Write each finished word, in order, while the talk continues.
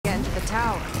the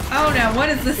tower. Oh no, what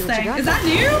is this thing? Is that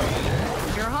new?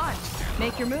 You're hot.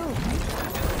 Make your move.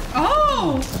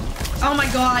 Oh! Oh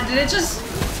my god, did it just...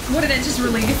 What did it just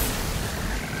release?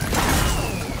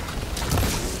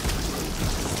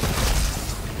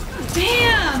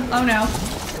 Damn! Oh no.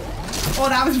 Oh,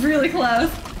 that was really close.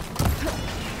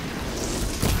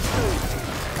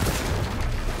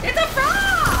 It's a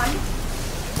frog!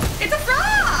 It's a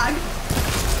frog!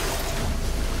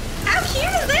 How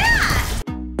cute is that?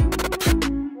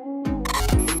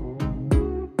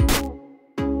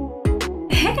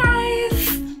 Hey guys!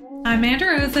 I'm Amanda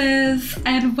Roses,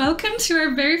 and welcome to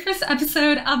our very first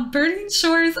episode of Burning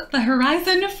Shores, the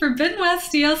Horizon Forbidden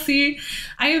West DLC.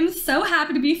 I am so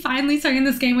happy to be finally starting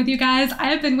this game with you guys. I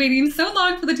have been waiting so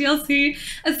long for the DLC.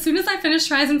 As soon as I finished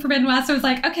Horizon Forbidden West, I was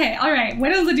like, okay, all right,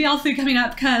 when is the DLC coming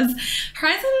up? Because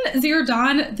Horizon Zero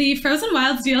Dawn, the Frozen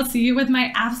Wilds DLC, was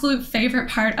my absolute favorite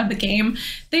part of the game.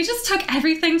 They just took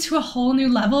everything to a whole new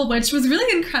level, which was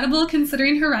really incredible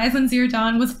considering Horizon Zero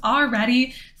Dawn was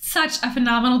already such a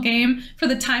phenomenal game for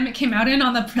the time it came out in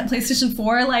on the PlayStation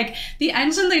 4. Like, the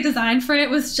engine they designed for it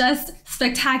was just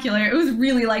spectacular. It was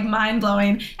really like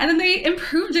mind-blowing. And then they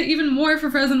improved it even more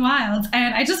for Frozen Wilds.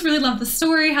 And I just really loved the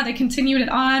story, how they continued it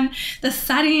on, the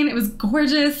setting, it was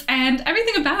gorgeous, and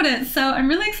everything about it. So I'm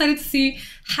really excited to see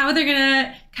how they're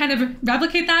gonna kind of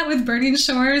replicate that with Burning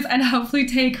Shores and hopefully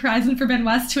take Horizon Forbidden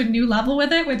West to a new level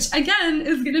with it, which again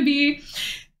is gonna be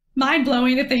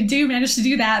mind-blowing if they do manage to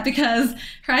do that, because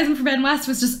Horizon Forbidden West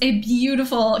was just a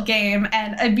beautiful game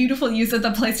and a beautiful use of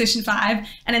the PlayStation 5.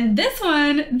 And in this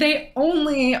one, they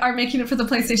only are making it for the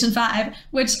PlayStation 5,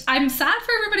 which I'm sad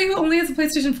for everybody who only has a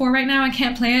PlayStation 4 right now and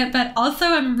can't play it, but also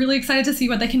I'm really excited to see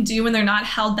what they can do when they're not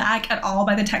held back at all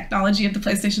by the technology of the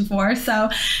PlayStation 4. So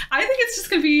I think it's just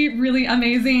gonna be really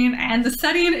amazing, and the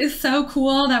setting is so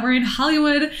cool that we're in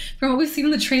Hollywood. From what we've seen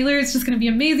in the trailer, it's just gonna be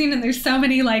amazing, and there's so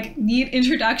many like neat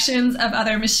introductions of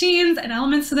other machines and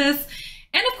elements to this.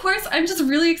 And of course, I'm just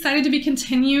really excited to be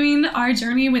continuing our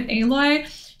journey with Aloy.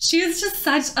 She is just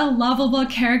such a lovable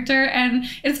character, and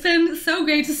it's been so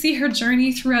great to see her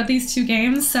journey throughout these two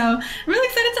games. So I'm really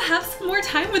excited to have some more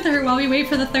time with her while we wait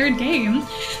for the third game.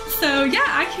 So yeah,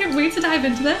 I can't wait to dive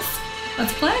into this.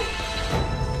 Let's play.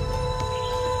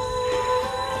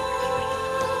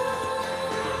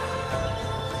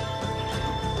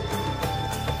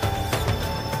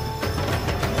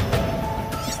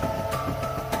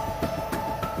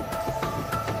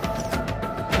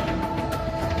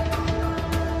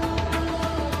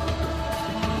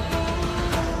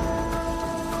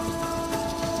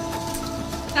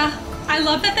 I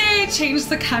love that they changed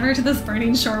the cover to those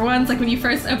Burning Shore ones. Like when you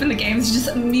first open the games, you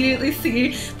just immediately see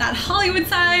that Hollywood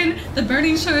sign, the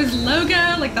Burning Shores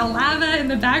logo, like the lava in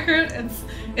the background.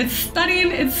 It's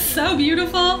stunning. It's so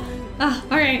beautiful. All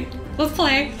right, let's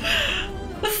play.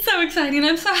 This is so exciting.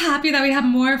 I'm so happy that we have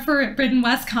more Forbidden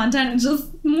West content and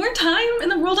just more time in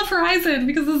the world of Horizon,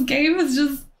 because this game is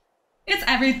just, it's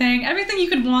everything. Everything you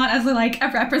could want as a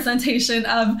representation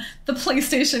of the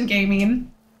PlayStation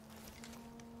gaming.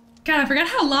 God, I forgot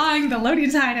how long the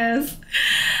loading time is.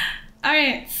 All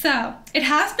right, so it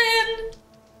has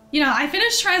been, I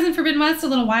finished Horizon Forbidden West a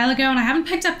little while ago, and I haven't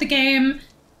picked up the game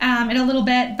in a little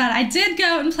bit, but I did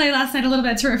go and play last night a little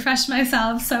bit to refresh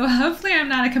myself, so hopefully I'm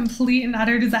not a complete and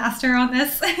utter disaster on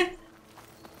this.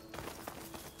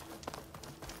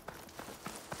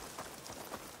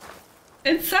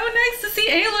 It's so nice to see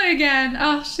Aloy again.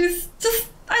 Oh, she's just,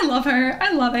 I love her.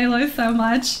 I love Aloy so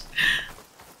much.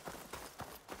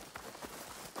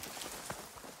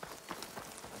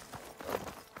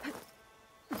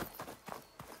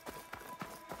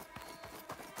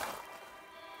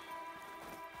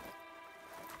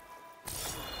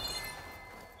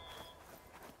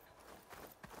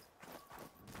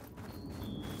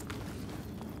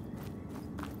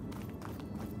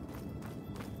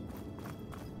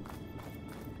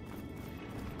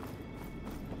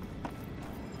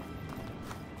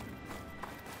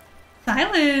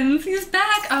 Silence, he's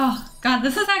back. Oh God,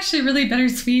 this is actually really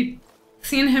bittersweet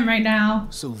seeing him right now.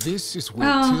 So this is where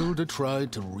Tilda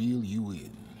tried to reel you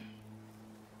in.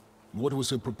 What was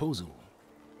her proposal?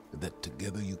 That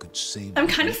together you could save. I'm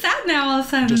kind of sad now all of a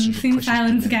sudden seeing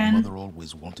Silence again. Mother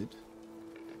always wanted.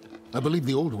 I believe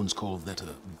the old ones called that a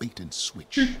bait and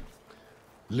switch.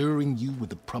 Luring you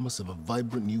with the promise of a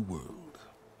vibrant new world,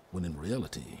 when in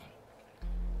reality,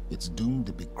 it's doomed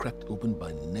to be cracked open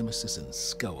by nemesis and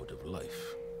scoured of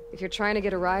life. If you're trying to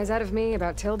get a rise out of me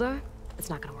about Tilda, it's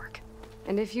not gonna work.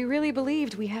 And if you really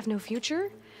believed we have no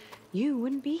future, you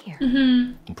wouldn't be here.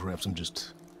 And perhaps I'm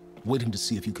just waiting to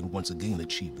see if you can once again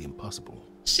achieve the impossible.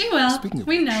 She will.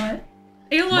 We know it.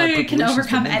 Aloy can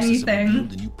overcome anything.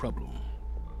 A new problem.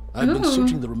 I've been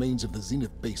searching the remains of the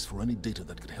Zenith base for any data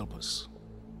that could help us.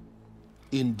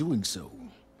 In doing so,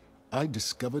 I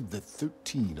discovered that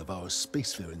 13 of our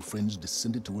spacefaring friends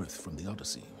descended to Earth from the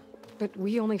Odyssey. But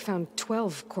we only found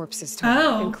 12 corpses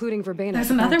total, including Verbena.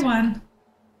 There's another one.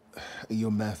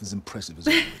 Your math is impressive as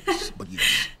always, but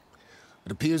yes.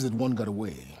 It appears that one got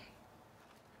away.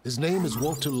 His name is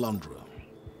Walter Londra.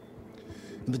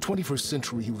 In the 21st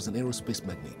century, he was an aerospace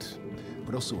magnate,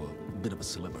 but also a bit of a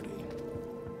celebrity.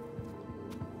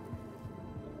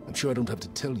 I'm sure I don't have to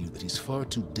tell you that he's far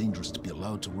too dangerous to be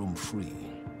allowed to roam free.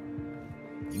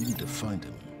 You need to find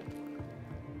him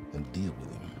and deal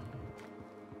with him.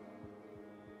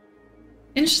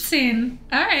 Interesting.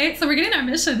 All right, so we're getting our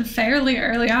mission fairly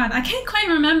early on. I can't quite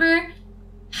remember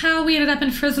how we ended up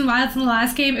in Frozen Wilds in the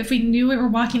last game, if we knew we were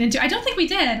walking into. I don't think we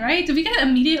did, right? Did we get it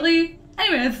immediately?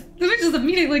 Anyways, we just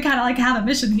immediately kind of like have a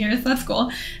mission here, so that's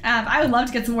cool. I would love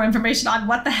to get some more information on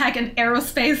what the heck an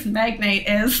aerospace magnate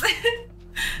is.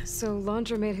 So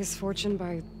Londra made his fortune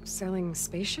by selling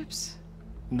spaceships?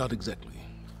 Not exactly.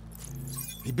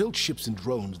 He built ships and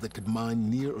drones that could mine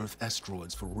near-Earth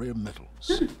asteroids for rare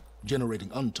metals, generating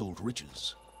untold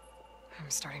riches. I'm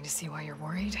starting to see why you're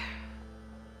worried.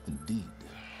 Indeed.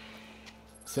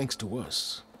 Thanks to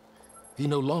us, he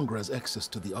no longer has access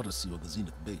to the Odyssey or the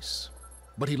Zenith base,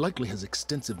 but he likely has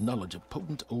extensive knowledge of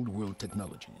potent old-world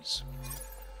technologies.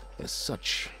 As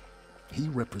such, he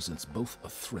represents both a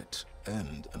threat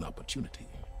and an opportunity.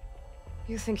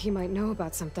 You think he might know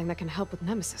about something that can help with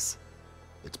Nemesis?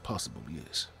 It's possible,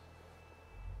 yes.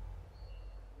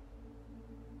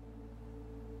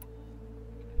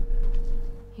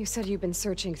 You said you've been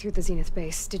searching through the Zenith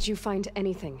base. Did you find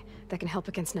anything that can help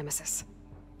against Nemesis?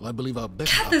 Well, I believe our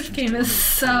best God, this game is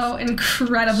so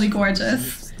incredibly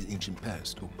gorgeous. The ancient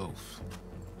past, or both.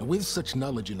 Now, with such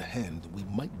knowledge in hand, we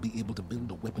might be able to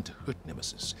build a weapon to hurt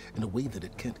Nemesis in a way that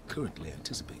it can't currently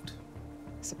anticipate.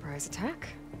 Surprise attack?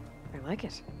 I like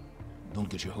it. Don't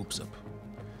get your hopes up.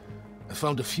 I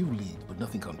found a few leads, but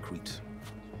nothing concrete.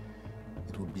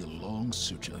 It would be a long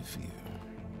search, I fear.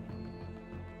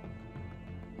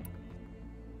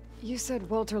 You said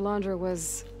Walter Londra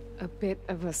was a bit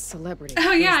of a celebrity.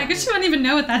 Oh yeah, I guess you wouldn't even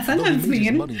know what that sentence means.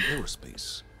 means. Money in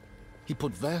aerospace. He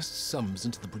put vast sums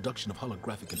into the production of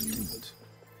holographic entertainment.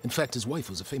 In fact, his wife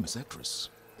was a famous actress.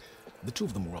 The two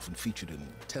of them were often featured in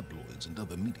tabloids and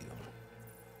other media.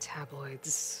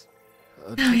 Tabloids.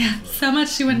 Oh yeah, so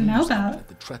much you wouldn't know about.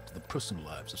 That tracked the personal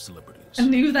lives of celebrities. A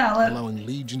news outlet. Allowing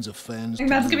legions of fans. I think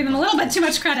that's giving them a little bit too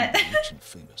much credit. Rich and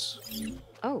famous.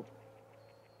 Oh.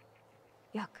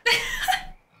 Yuck.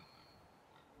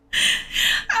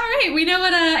 Alright, we know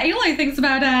what Aloy thinks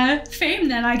about fame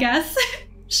then, I guess.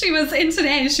 She was in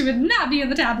today, she would not be in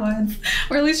the tabloids.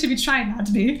 Or at least she'd be trying not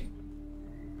to be.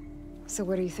 So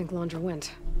where do you think Londra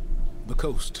went? The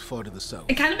coast, far to the south.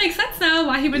 It kind of makes sense now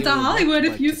why he went to Hollywood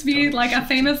if he used to be like a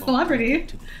famous celebrity.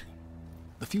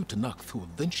 The few Tanakh who have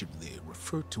ventured there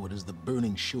refer to it as the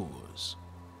Burning Shores.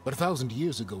 But 1,000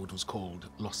 years ago it was called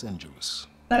Los Angeles.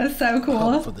 That is so cool.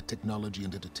 Hub for the technology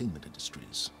and entertainment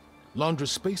industries.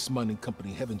 Londra's space mining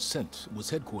company, Heaven Sent,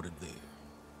 was headquartered there.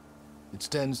 It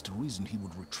stands to reason he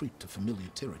would retreat to familiar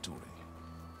territory.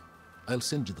 I'll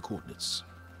send you the coordinates.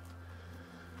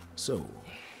 So,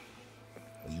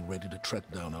 are you ready to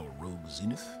track down our rogue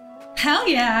Zenith? Hell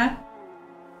yeah!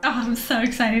 Oh, I'm so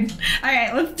excited.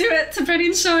 Alright, let's do it to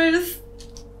Burning Shores.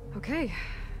 Okay,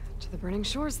 to the Burning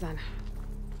Shores then.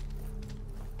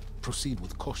 Proceed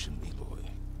with caution, Aloy.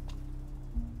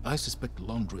 I suspect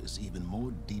Londra is even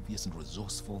more devious and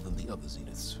resourceful than the other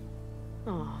Zeniths.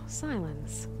 Oh,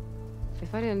 silence.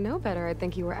 If I didn't know better, I'd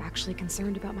think you were actually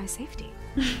concerned about my safety.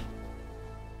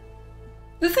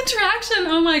 This interaction,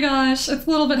 oh my gosh, it's a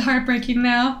little bit heartbreaking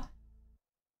now.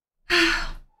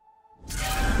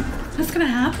 What's gonna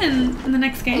happen in the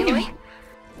next game? Aloy?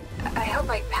 I hope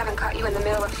I haven't caught you in the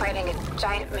middle of fighting a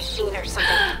giant machine or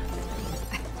something.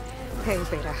 Hey,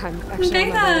 Beta, I'm actually on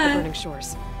my way to the Burning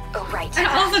Shores. Oh, right. And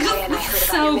also Kaya and I just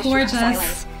heard about so your mission on gorgeous.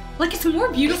 Silence. Like, it's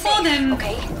more beautiful Be safe, than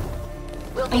okay?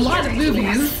 We'll a be lot here of if you need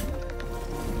movies. us.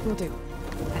 Will do.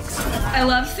 Thanks. I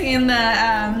love seeing the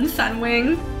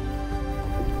Sunwing.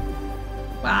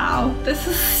 Wow, this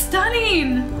is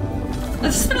stunning.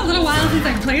 It's just been a little while since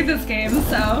I played this game,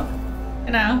 so,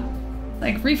 you know,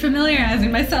 like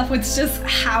refamiliarizing myself with just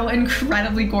how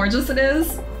incredibly gorgeous it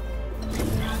is.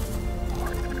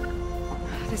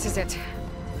 This is it.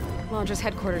 Londra's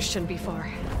headquarters shouldn't be far.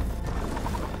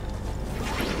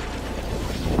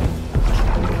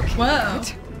 Whoa.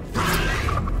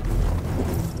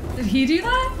 Did he do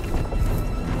that?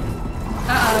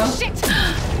 Uh-oh. Shit!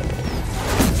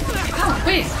 Oh,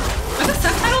 wait. Are the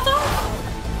subtitles on?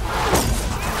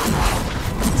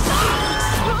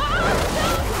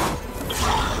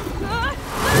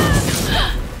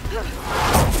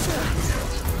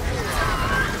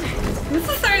 This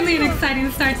is certainly an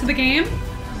exciting start to the game.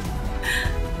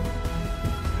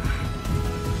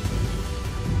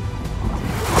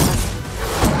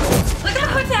 Look at the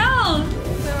hotel!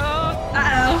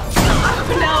 Uh-oh. Oh,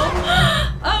 no.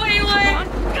 Oh, Aloy.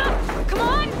 Come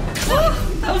on! Oh,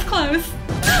 that was close.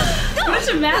 What a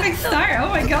dramatic start. Oh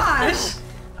my gosh.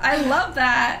 I love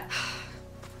that.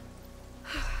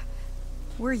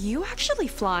 Were you actually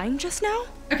flying just now?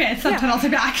 Okay, subtitles are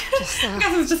back. I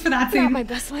guess it was just for that scene. Not my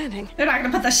best landing. They're not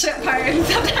gonna put the shit part in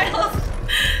subtitles.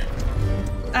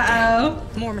 Uh-oh.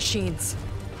 More machines.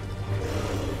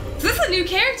 This is a new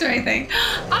character, I think.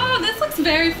 Oh, this looks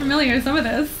very familiar, some of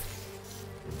this.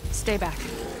 Stay back.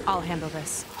 I'll handle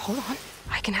this. Hold on.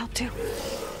 I can help too.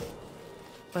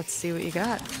 Let's see what you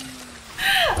got.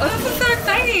 Oh, this is so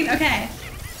exciting. Okay,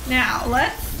 now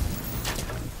let's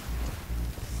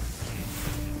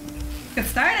get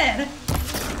started.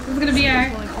 This is gonna be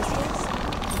our...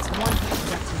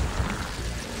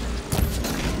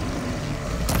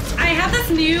 I have this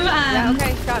new Yeah,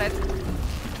 okay, got it.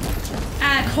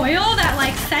 coil that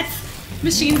like sets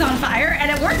machines on fire,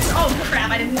 and it works. Oh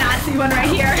crap! I did not see one right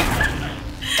here.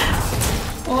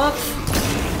 Whoops.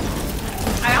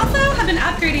 I also have been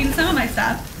upgrading some of my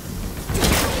stuff.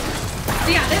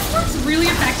 So yeah, this works really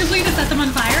effectively to set them on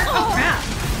fire. Oh crap.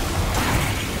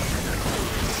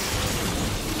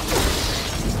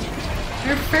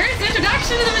 Our first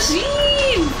introduction to the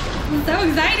machine! So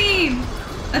exciting!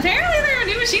 Apparently there are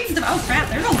new machines. Oh crap,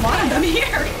 there's a lot of them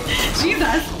here.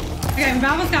 Jesus. Okay, we've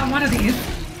almost got one of these.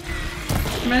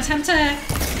 I'm gonna attempt to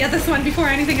get this one before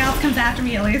anything else comes after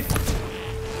me, at least.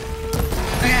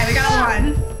 Okay, we got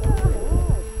one.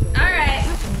 Alright.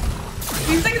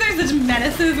 Seems like there's such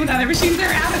menaces when other machines are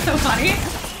around. It's so funny.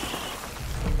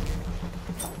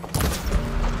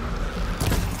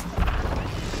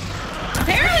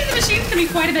 Apparently the machines can be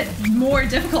quite a bit more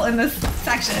difficult in this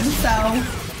section, so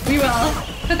we will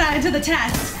put that into the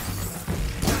test.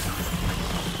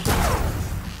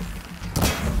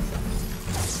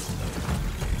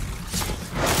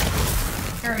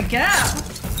 There we go.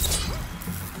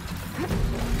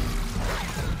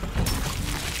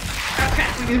 Okay,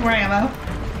 we need more ammo.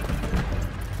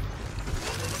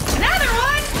 Another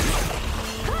one!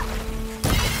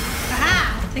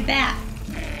 Aha! Take that.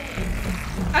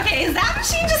 Okay, is that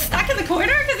machine just stuck in the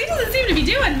corner? Because he doesn't seem to be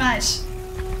doing much.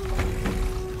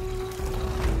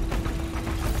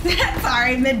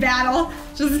 Sorry, mid-battle.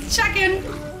 Just checking.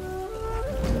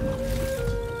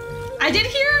 I did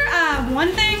hear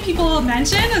one thing people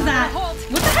mention is that,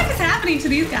 what the heck is happening to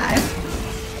these guys?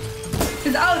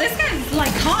 Because, oh, this guy's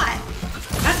like caught.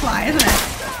 That's why, isn't it?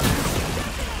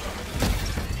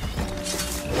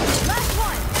 Last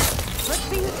one. Let's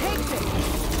see who takes it.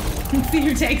 Let's see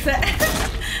who takes it.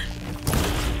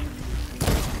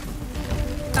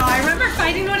 Oh, I remember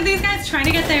fighting one of these guys trying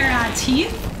to get their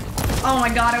teeth. Oh my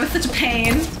god, it was such a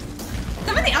pain.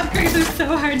 Some of the upgrades are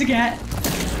so hard to get.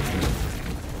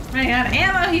 I got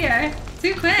ammo here.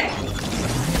 Too quick.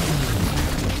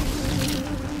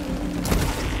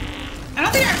 I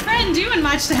don't think our friend doing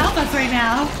much to help us right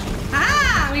now.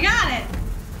 Ah, we got it.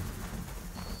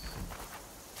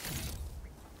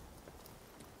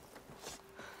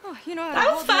 Oh, you know how to That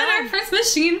was hold fun, your our own. first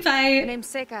machine My fight. name's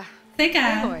Seyka. Seyka.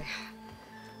 Hey, boy.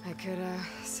 I could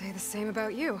say the same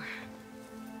about you.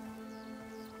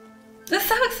 That's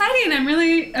so exciting. I'm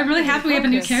really happy we have a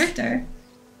new character.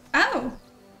 Oh.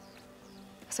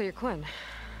 So you're Quinn.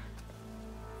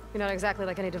 You're not exactly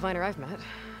like any diviner I've met.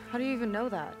 How do you even know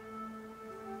that?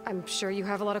 I'm sure you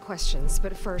have a lot of questions,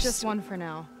 but first... Just one for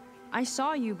now. I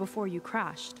saw you before you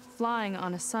crashed, flying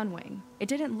on a sunwing. It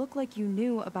didn't look like you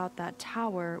knew about that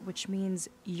tower, which means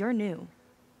you're new.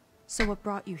 So what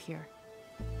brought you here?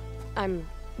 I'm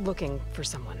looking for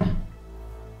someone.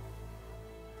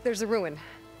 There's a ruin.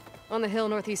 On the hill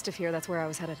northeast of here, that's where I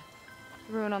was headed.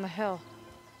 Ruin on the hill.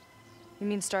 You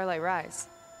mean Starlight Rise?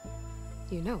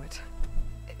 You know it.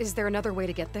 Is there another way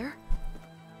to get there?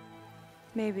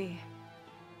 Maybe.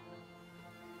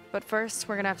 But first,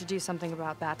 we're gonna have to do something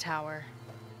about that tower.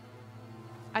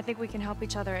 I think we can help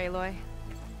each other, Aloy.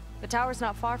 The tower's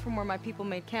not far from where my people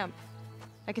made camp.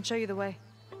 I can show you the way.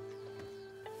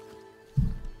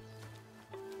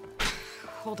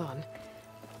 Hold on.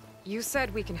 You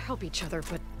said we can help each other,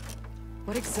 but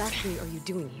what exactly are you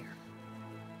doing here?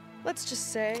 Let's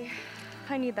just say,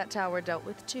 I need that tower dealt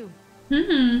with too.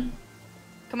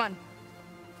 Come on.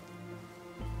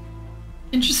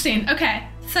 Interesting. Okay,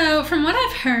 so from what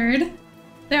I've heard,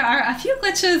 there are a few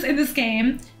glitches in this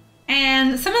game,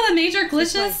 and some of the major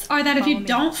glitches are that if you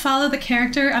don't follow the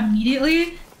character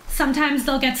immediately, sometimes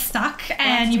they'll get stuck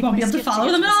and you won't be able to follow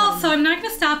them at all. So I'm not going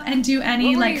to stop and do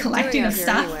any like collecting of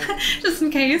stuff, just in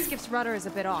case. Skip's rudder is a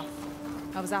bit off.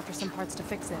 I was after some parts to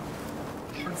fix it.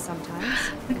 And sometimes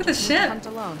look at the ship. Hunt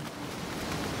alone.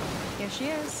 Here she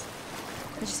is.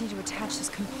 I just need to attach this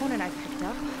component I picked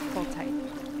up. Hold tight.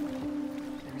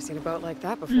 Never seen a boat like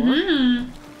that before.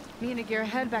 Me and a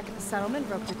gearhead back at the settlement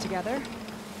roped it together.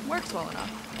 Works well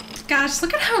enough. Gosh,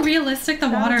 look at how realistic the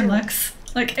water looks.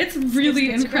 Like, it's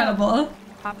really incredible.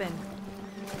 Hop in.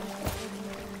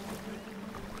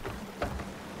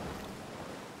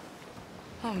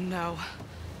 Oh no,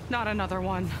 not another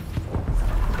one.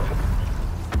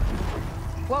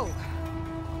 Whoa.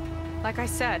 Like I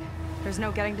said, there's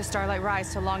no getting to Starlight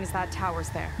Rise so long as that tower's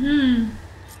there.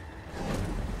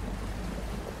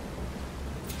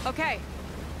 Okay,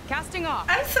 casting off.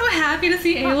 I'm so happy to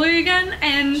see Aloy again,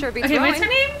 and Sure beats okay, what's her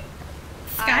going. name?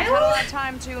 I had a lot Skylar? of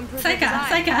time to improve Seyka,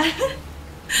 the design. Seyka.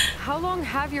 How long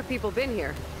have your people been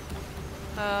here?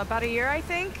 About a year, I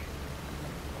think.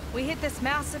 We hit this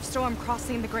massive storm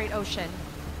crossing the Great Ocean.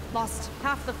 Lost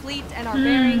half the fleet and our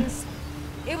bearings.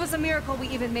 It was a miracle we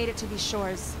even made it to these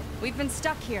shores. We've been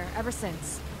stuck here ever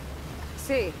since.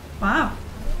 See, Wow.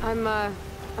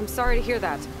 I'm sorry to hear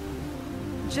that.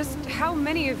 Just how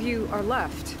many of you are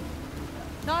left?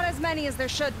 Not as many as there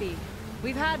should be.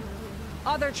 We've had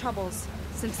other troubles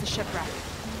since the shipwreck.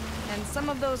 And some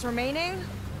of those remaining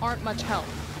aren't much help.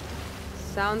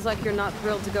 Sounds like you're not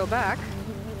thrilled to go back.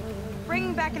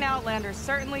 Bringing back an Outlander's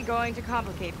certainly going to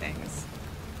complicate things.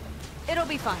 It'll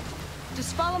be fine.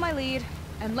 Just follow my lead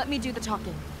and let me do the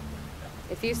talking.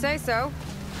 If you say so.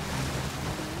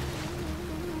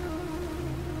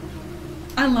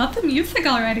 I love the music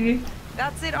already.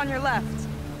 That's it on your left.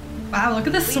 Wow, look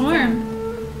at the storm.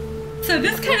 So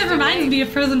this kind of reminds me of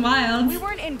Frozen Wilds. We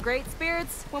weren't in great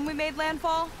spirits when we made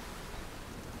landfall.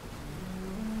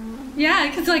 Yeah,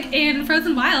 because like in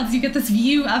Frozen Wilds, you get this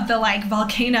view of the like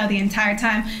volcano the entire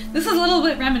time. This is a little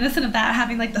bit reminiscent of that,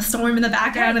 having like the storm in the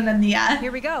background and then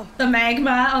Here we go. the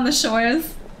magma on the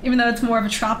shores, even though it's more of a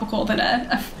tropical than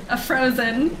a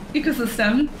frozen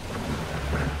ecosystem.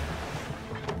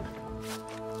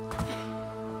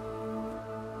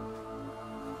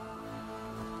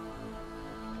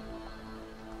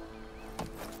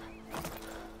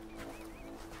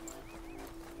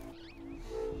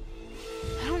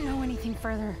 I don't know anything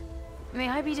further. May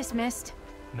I be dismissed?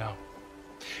 No.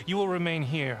 You will remain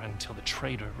here until the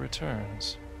traitor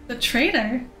returns. The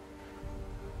traitor?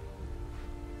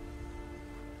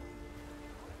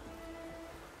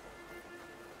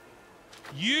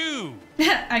 You!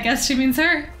 I guess she means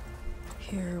her.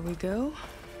 Here we go.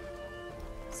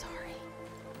 Sorry.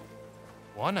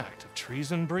 One act of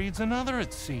treason breeds another,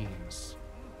 it seems.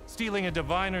 Stealing a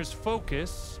diviner's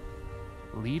focus,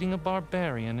 leading a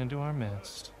barbarian into our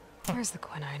midst. Where's the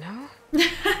Quinn I know?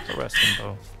 Arrest them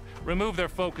both. Remove their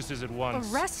focuses at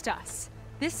once. Arrest us.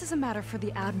 This is a matter for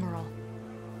the Admiral,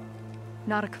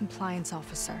 not a compliance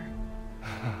officer.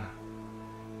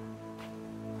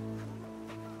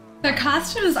 Their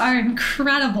costumes are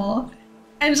incredible.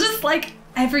 And just like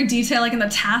every detail, like in the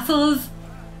tassels.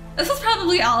 This is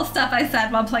probably all stuff I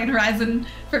said while playing Horizon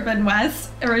Forbidden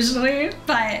West originally,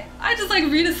 but I just like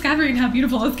rediscovering how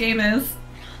beautiful this game is.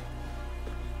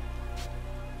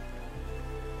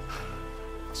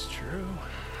 It's true.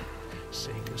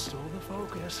 Seyka stole the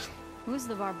focus. Who's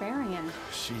the barbarian?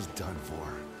 She's done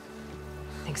for.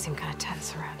 Things seem kind of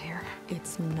tense around here.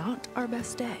 It's not our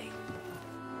best day.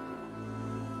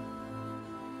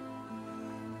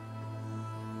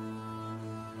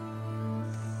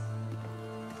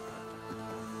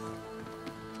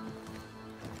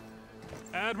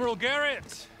 Admiral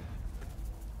Garrett!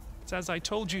 It's as I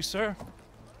told you, sir.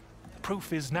 The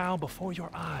proof is now before your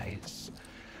eyes.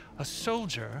 A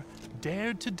soldier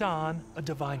dared to don a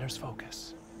diviner's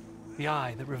focus. The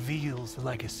eye that reveals the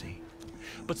legacy.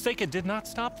 But Seyka did not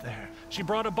stop there. She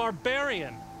brought a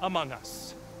barbarian among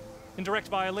us. In direct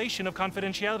violation of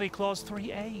Confidentiality Clause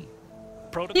 3A.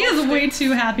 He is way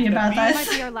too happy about That this.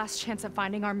 might be our last chance at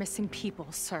finding our missing people,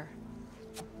 sir.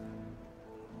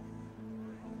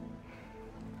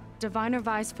 Diviner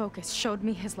Vi's focus showed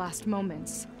me his last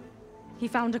moments. He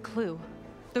found a clue.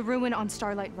 The ruin on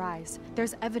Starlight Rise.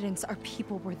 There's evidence our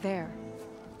people were there.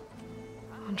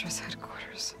 Huntress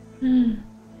headquarters.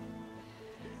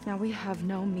 Now we have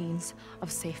no means of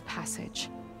safe passage.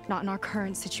 Not in our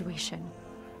current situation.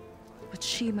 But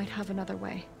she might have another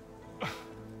way.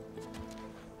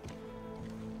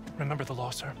 Remember the law,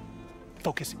 sir.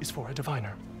 Focus is for a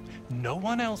diviner. No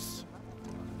one else.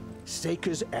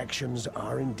 Seyka's actions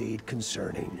are indeed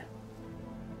concerning.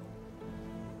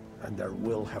 And there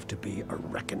will have to be a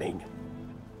reckoning.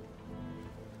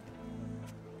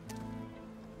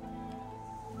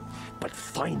 But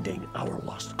finding our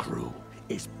lost crew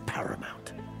is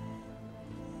paramount.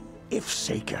 If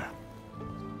Seyka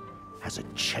has a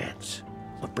chance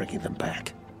of bringing them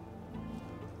back,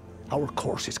 our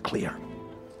course is clear.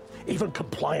 Even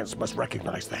compliance must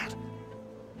recognize that.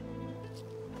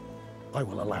 I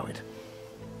will allow it.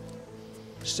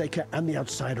 Seyka and the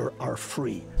Outsider are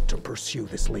free to pursue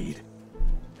this lead.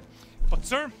 But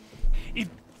sir, if...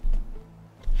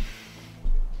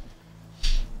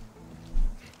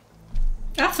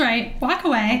 That's right. Walk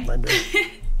away. Lender,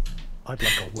 I'd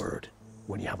like a word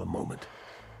when you have a moment.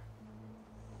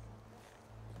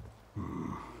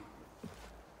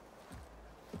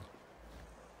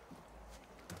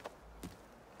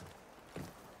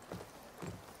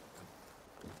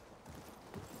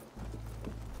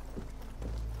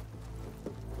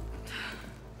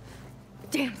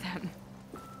 Damn them.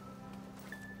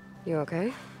 You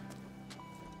okay?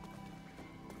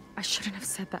 I shouldn't have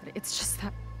said that. It's just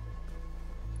that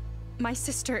my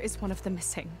sister is one of the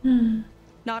missing.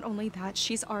 Not only that,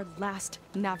 she's our last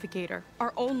navigator,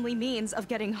 our only means of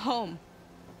getting home.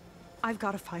 I've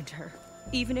got to find her,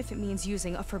 even if it means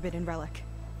using a forbidden relic.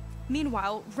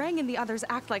 Meanwhile, Rang and the others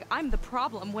act like I'm the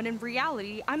problem, when in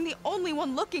reality, I'm the only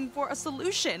one looking for a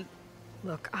solution.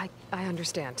 Look, I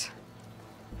understand.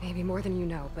 Maybe more than you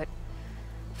know, but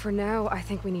for now, I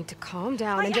think we need to calm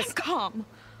down and just calm.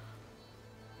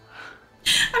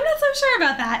 I'm not so sure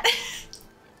about that.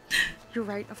 You're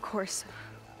right, of course.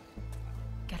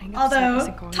 Getting upset Although,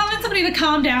 isn't going telling to... somebody to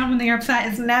calm down when they're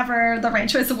upset is never the right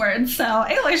choice of words, so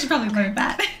Aloy should probably learn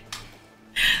that.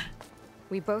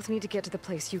 We both need to get to the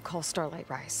place you call Starlight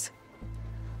Rise.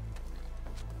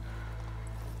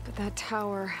 But that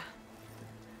tower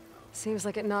seems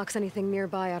like it knocks anything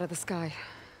nearby out of the sky.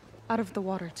 Out of the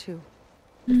water, too.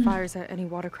 It fires at any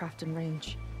watercraft in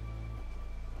range.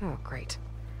 Oh, great.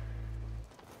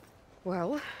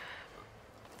 Well,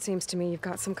 it seems to me you've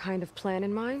got some kind of plan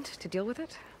in mind to deal with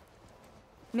it.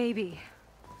 Maybe.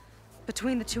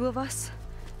 Between the two of us,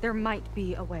 there might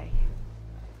be a way.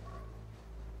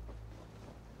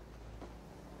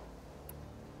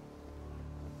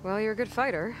 Well, you're a good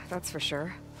fighter, that's for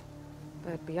sure.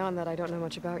 But beyond that, I don't know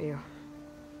much about you.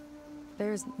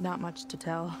 There's not much to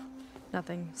tell.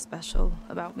 Nothing special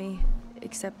about me,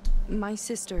 except my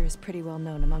sister is pretty well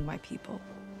known among my people.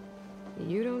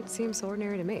 You don't seem so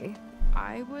ordinary to me.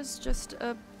 I was just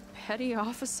a petty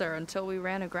officer until we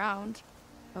ran aground.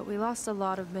 But we lost a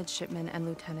lot of midshipmen and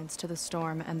lieutenants to the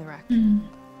storm and the wreck. And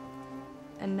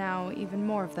now even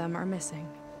more of them are missing.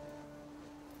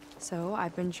 So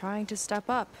I've been trying to step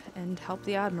up and help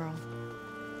the Admiral.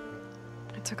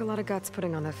 It took a lot of guts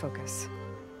putting on that focus.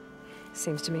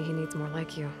 Seems to me he needs more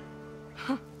like you.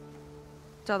 Huh.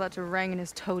 Tell that to Rang and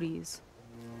his toadies.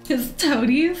 His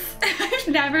toadies? I've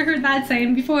never heard that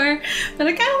saying before, but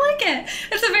I kind of like it.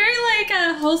 It's a very,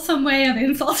 like, wholesome way of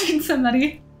insulting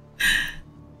somebody.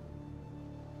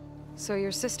 So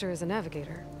your sister is a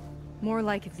navigator? More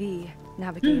like the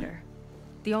navigator.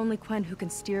 The only Quen who can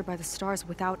steer by the stars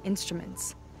without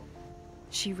instruments.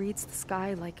 She reads the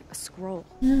sky like a scroll.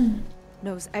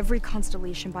 Knows every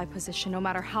constellation by position, no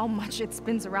matter how much it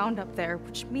spins around up there,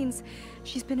 which means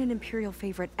she's been an Imperial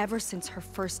favorite ever since her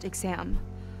first exam.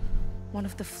 One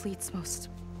of the fleet's most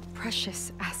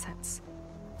precious assets.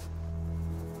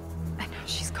 And now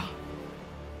she's gone.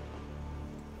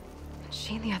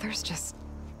 She and the others just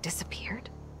disappeared?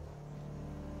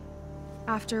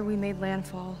 After we made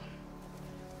landfall,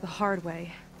 the hard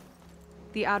way,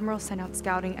 the Admiral sent out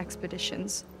scouting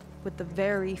expeditions with the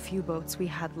very few boats we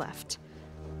had left.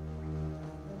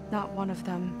 Not one of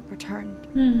them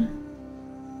returned.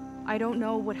 I don't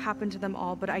know what happened to them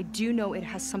all, but I do know it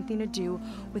has something to do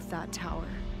with that tower.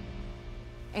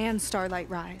 And Starlight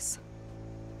Rise.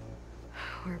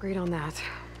 We're agreed on that.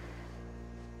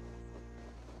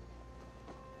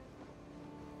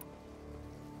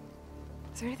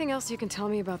 Is there anything else you can tell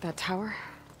me about that tower?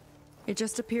 It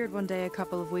just appeared one day a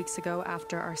couple of weeks ago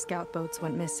after our scout boats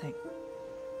went missing.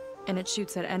 And it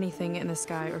shoots at anything in the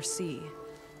sky or sea.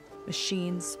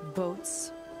 Machines,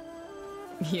 boats,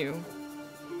 you.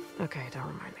 Okay, don't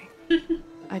remind me.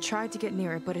 I tried to get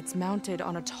near it, but it's mounted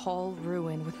on a tall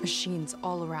ruin with machines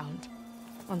all around.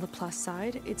 On the plus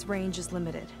side, its range is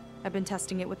limited. I've been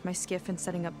testing it with my skiff and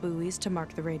setting up buoys to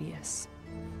mark the radius.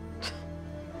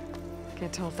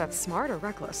 Can't tell if that's smart or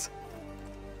reckless.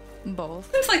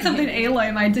 Both. It's like something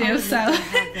Aloy might do, so. There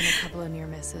have been a couple of near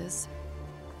misses.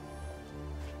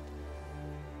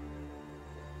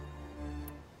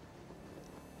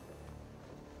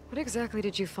 exactly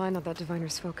did you find on that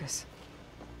diviner's focus?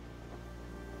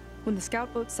 When the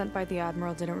scout boat sent by the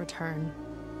Admiral didn't return,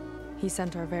 he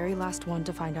sent our very last one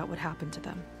to find out what happened to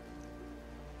them.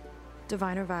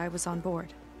 Diviner Vi was on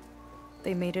board.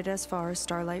 They made it as far as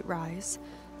Starlight Rise,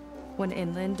 went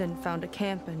inland and found a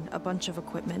camp and a bunch of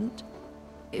equipment.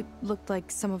 It looked like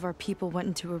some of our people went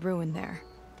into a ruin there.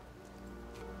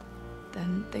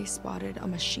 Then they spotted a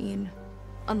machine,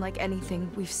 unlike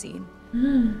anything we've seen.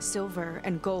 Silver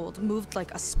and gold, moved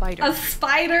like a spider. A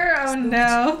spider? Oh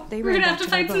no. We're gonna have to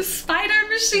fight some spider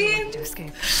machines. To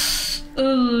escape.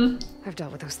 Ugh. I've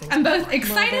dealt with those things. I'm both before.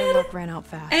 excited Well, their luck ran out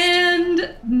fast. and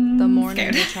The morning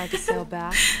scared. they tried to sail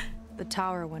back, the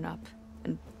tower went up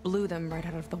and blew them right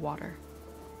out of the water.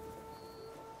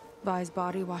 Vi's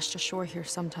body washed ashore here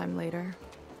sometime later.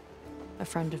 A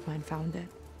friend of mine found it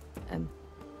and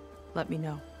let me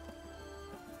know.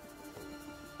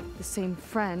 The same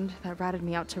friend that ratted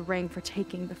me out to Rang for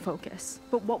taking the focus.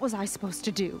 But what was I supposed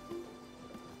to do?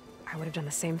 I would have done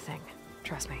the same thing.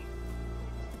 Trust me.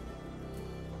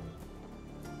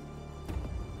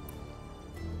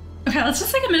 Okay, let's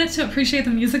just take a minute to appreciate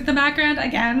the music in the background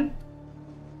again.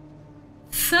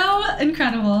 So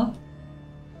incredible.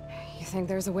 You think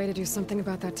there's a way to do something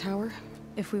about that tower?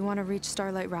 If we want to reach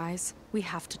Starlight Rise, we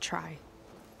have to try.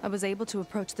 I was able to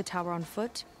approach the tower on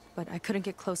foot, but I couldn't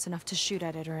get close enough to shoot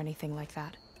at it or anything like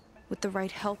that. With the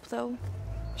right help, though,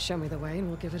 Show me the way and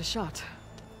we'll give it a shot.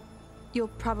 you'll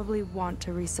probably want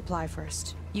to resupply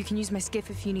first. You can use my skiff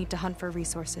if you need to hunt for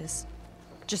resources.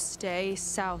 Just stay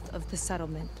south of the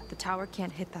settlement. The tower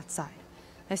can't hit that side.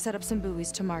 I set up some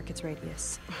buoys to mark its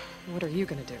radius. What are you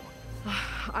gonna do?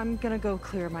 I'm gonna go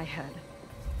clear my head.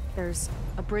 There's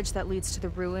a bridge that leads to the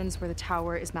ruins where the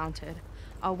tower is mounted.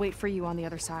 I'll wait for you on the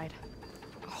other side.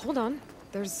 Hold on.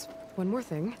 There's one more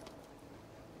thing.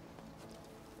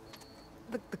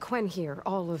 The Quen here,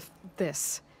 all of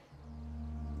this.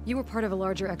 You were part of a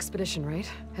larger expedition, right?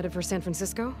 Headed for San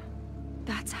Francisco?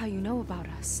 That's how you know about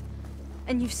us.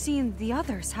 And you've seen the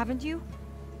others, haven't you?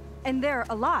 And they're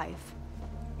alive.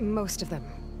 Most of them,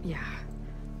 yeah.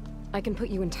 I can put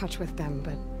you in touch with them,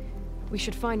 but we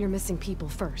should find your missing people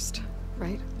first,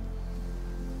 right?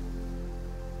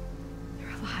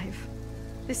 They're alive.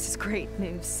 This is great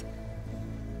news.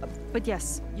 But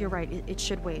yes, you're right, it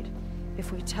should wait.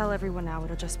 If we tell everyone now,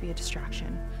 it'll just be a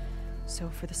distraction. So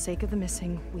for the sake of the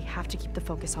missing, we have to keep the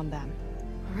focus on them.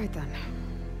 All right then.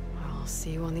 I'll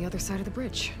see you on the other side of the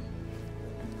bridge.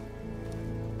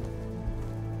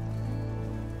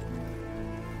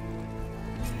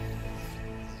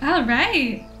 All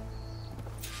right.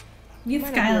 Meet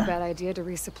Might not be a Skyla. bad idea to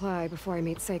resupply before I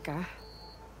meet Seyka.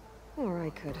 Or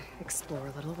I could explore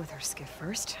a little with her skiff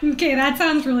first. Okay, that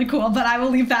sounds really cool, but I will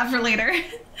leave that for later.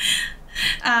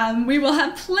 We will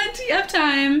have plenty of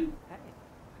time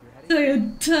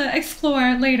to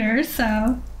explore later,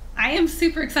 so I am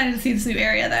super excited to see this new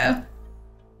area,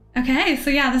 though. Okay, so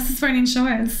yeah, this is Burning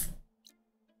Shores.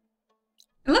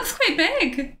 It looks quite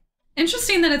big.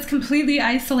 Interesting that it's completely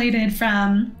isolated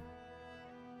from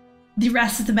the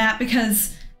rest of the map,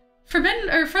 because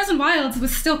Frozen Wilds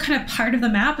was still kind of part of the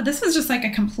map, but this was just like a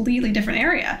completely different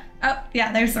area. Oh,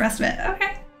 yeah, there's the rest of it.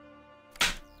 Okay.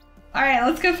 All right,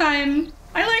 let's go find.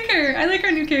 I like her. I like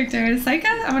our new character, Seyka.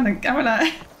 I'm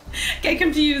gonna get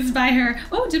confused by her.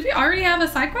 Oh, did we already have a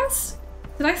side quest?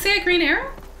 Did I see a green arrow?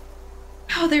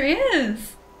 Oh, there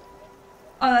is.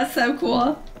 Oh, that's so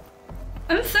cool.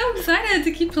 I'm so excited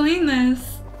to keep playing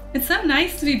this. It's so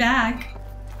nice to be back.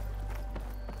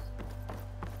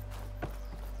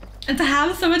 And to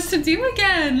have so much to do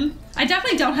again. I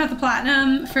definitely don't have the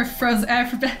platinum for Frozen. Oh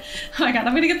my god,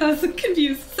 I'm gonna get those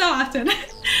confused so often.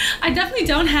 I definitely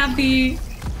don't have the.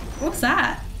 What was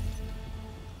that?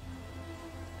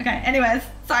 Okay, anyways,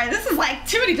 sorry, this is like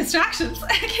too many distractions.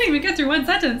 I can't even get through one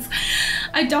sentence.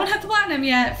 I don't have the platinum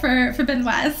yet for Forbidden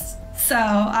West, so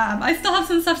I still have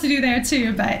some stuff to do there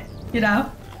too, but you know,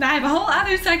 I have a whole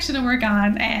other section to work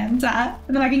on, and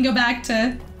then I can go back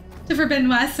to Forbidden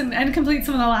West and complete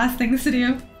some of the last things to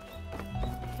do.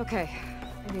 Okay,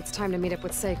 maybe it's time to meet up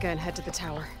with Seyka and head to the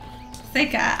tower.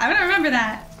 Seyka, I'm gonna remember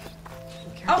that.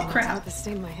 Be careful Oh not to crap. let this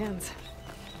stain my hands.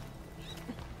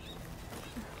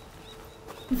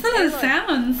 Listen to the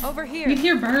sounds. over here. You can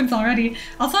hear birds already.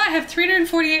 Also, I have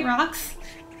 348 rocks.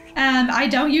 And I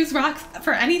don't use rocks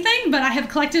for anything, but I have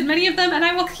collected many of them, and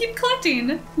I will keep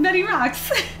collecting many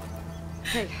rocks.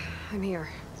 Hey, I'm here.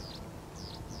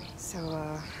 So,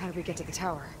 how do we get to the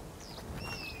tower?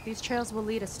 These trails will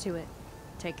lead us to it.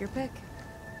 Take your pick.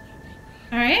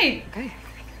 All right. Okay,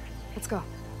 let's go.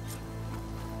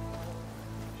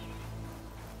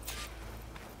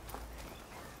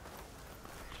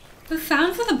 The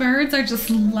sounds of the birds are just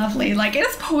lovely. Like, it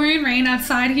is pouring rain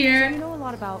outside here. So you know a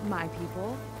lot about my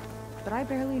people, but I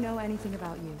barely know anything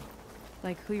about you.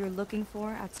 Like who you're looking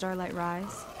for at Starlight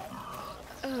Rise.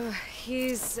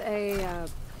 He's a,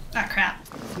 Ah, crap.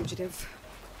 fugitive.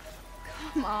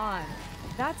 Come on,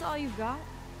 that's all you got?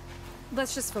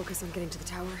 Let's just focus on getting to the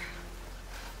tower.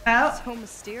 Oh, So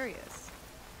mysterious.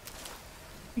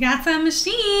 we got some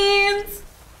machines.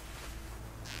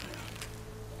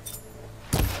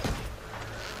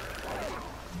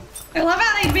 I love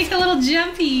how they make a little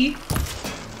jumpy.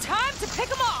 Time to pick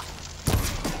them off!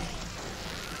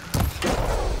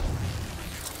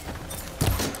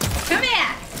 Come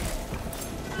back.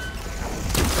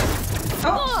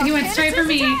 Oh, he went straight for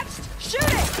me. Shoot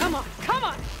it! Come on, come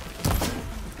on!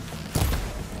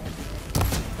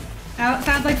 Oh, it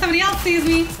sounds like somebody else sees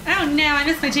me. Oh no, I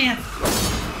missed my chance.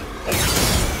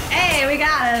 Hey, we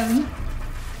got him.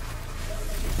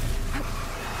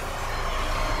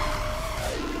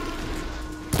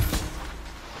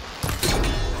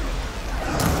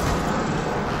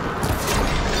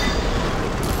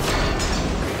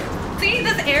 See,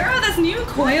 this arrow, this new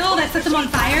coil that sets them on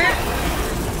fire.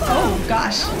 Oh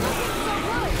gosh.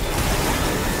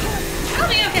 I'll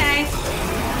be okay.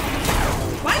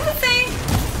 Why does it say?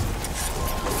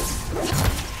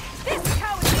 This is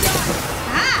how it's done!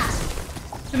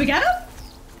 Ah! Did we get him?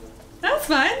 That was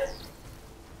fun.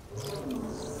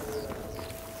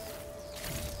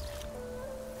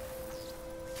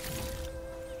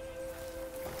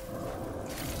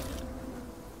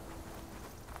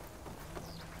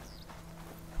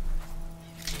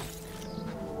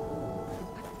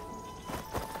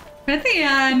 Bet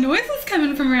the noise is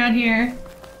coming from around here.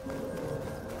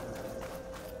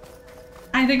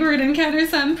 I think we're gonna encounter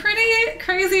some pretty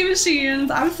crazy machines.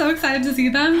 I'm so excited to see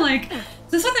them. Like, is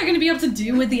this what they're gonna be able to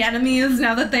do with the enemies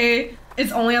now that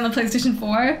it's only on the PlayStation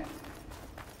 4?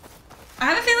 I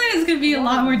have a feeling it's gonna be a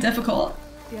lot more difficult.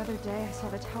 The other day, I saw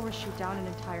the tower shoot down an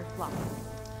entire flock.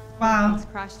 Wow. It's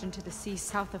crashed into the sea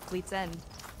south of Fleet's End.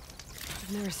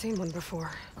 I've never seen one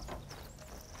before.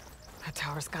 That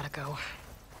tower's gotta go.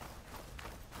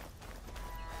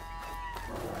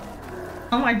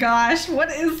 Oh my gosh, what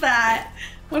is that?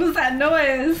 What is that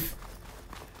noise?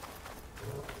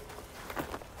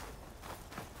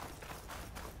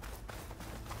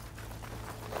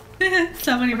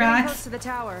 So many We're getting rocks. close to the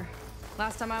tower.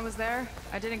 Last time I was there,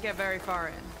 I didn't get very far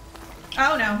in.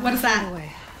 Oh no, what is that?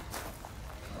 Away.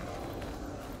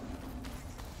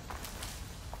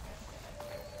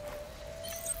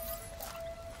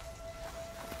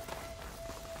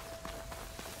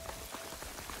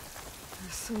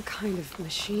 There's some kind of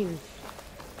machine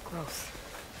growth.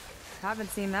 Haven't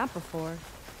seen that before.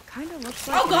 Kinda looks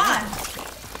like Oh god!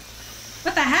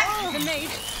 What the heck? The maid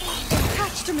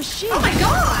attached to machine. Oh my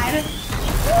god!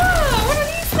 Whoa, what are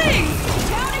these things?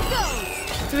 down it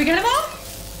goes! Do we get them all?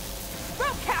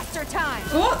 Ropecaster time!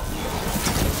 Oh!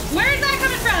 Where is that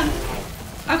coming from?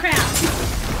 Oh crap.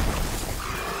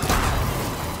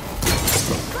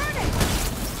 Burn it!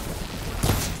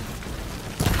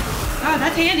 Oh,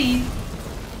 that's handy.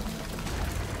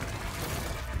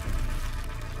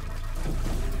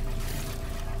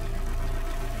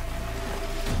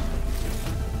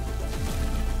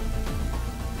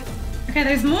 Okay,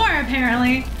 there's more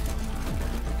apparently.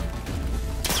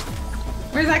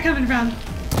 Where's that coming from?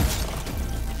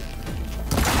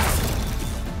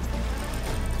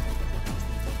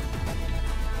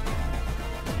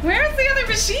 Where's the other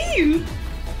machine?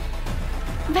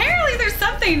 Apparently there's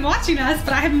something watching us,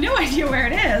 but I have no idea where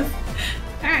it is.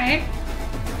 Alright.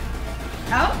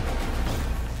 Oh.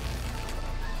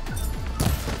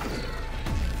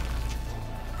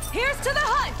 Here's to the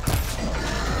hunt!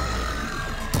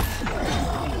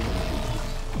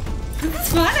 This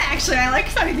is fun, actually. I like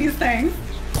fighting these things.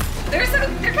 They're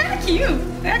kind of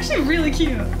cute. They're actually really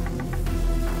cute.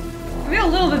 I feel a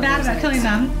little bit bad about killing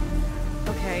them.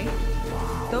 Okay.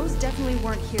 Those definitely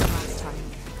weren't here last time.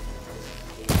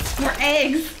 More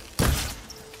eggs.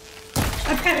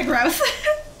 That's kind of gross.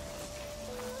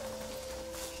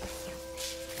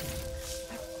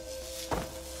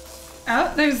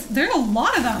 Oh, there's a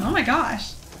lot of them. Oh my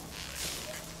gosh.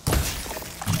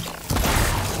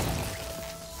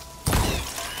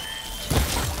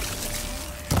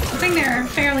 I think they're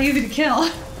fairly easy to kill.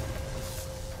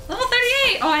 Level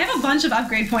 38! Oh, I have a bunch of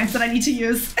upgrade points that I need to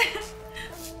use.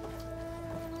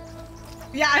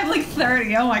 Yeah, I have like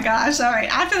 30. Oh my gosh. Alright,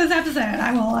 after this episode,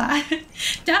 I will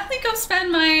definitely go spend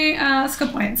my skill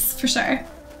points for sure.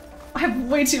 I have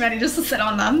way too many just to sit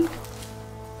on them.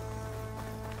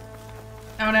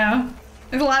 Oh no.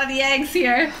 There's a lot of the eggs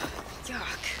here.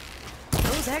 Yuck.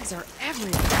 Those Those eggs are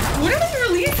everywhere. What are they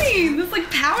releasing? This like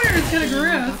powder is kind of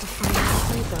gross.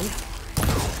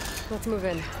 Let's move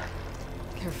in.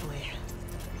 Carefully.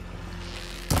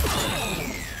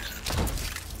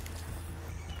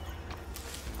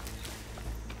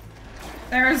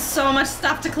 There is so much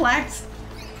stuff to collect.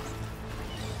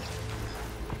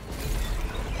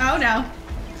 Oh no.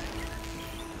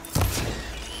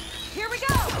 Here we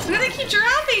go! Who do they keep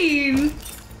dropping?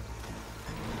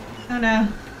 Oh no.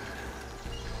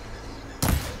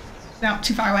 No,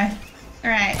 too far away.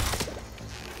 Alright.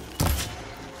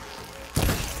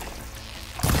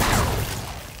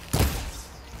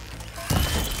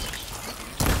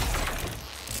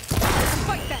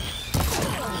 Fight them!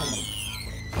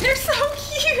 They're so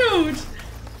cute!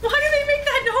 Why do they make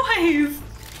that noise?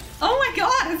 Oh my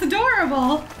god, it's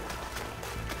adorable!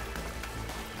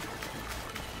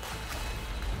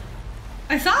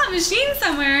 I saw a machine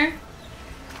somewhere.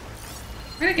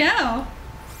 Where'd it go?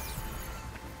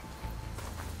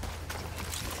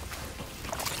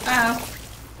 Oh.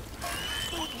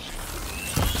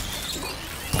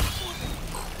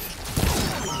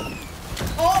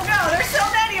 Oh no, there's so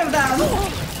many of them!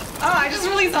 Oh, I just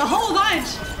released a whole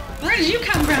bunch! Where did you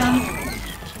come from?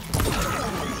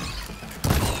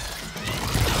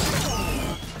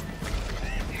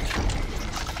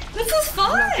 This is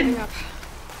fun!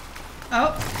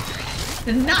 Oh,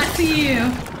 did not see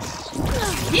you.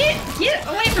 Get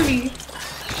away from me!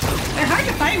 They're hard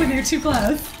to fight when they're too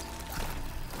close.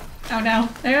 Oh no,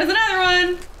 there's another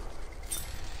one!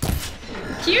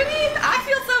 Cutie? I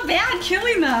feel so bad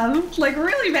killing them. Like,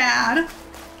 really bad.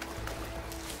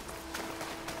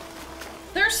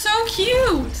 They're so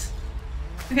cute!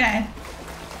 Okay.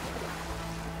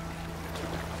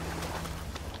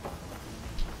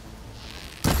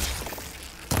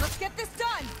 Let's get this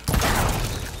done!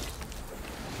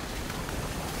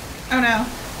 Oh no.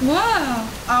 Whoa!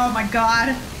 Oh my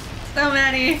god. So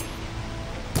many.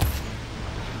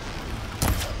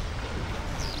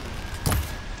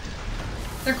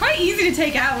 They're quite easy to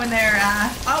take out when they're,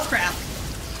 oh crap.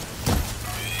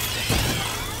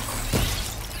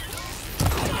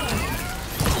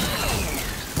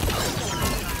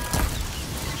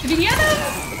 If you get them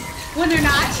when they're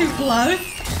not too close,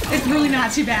 it's really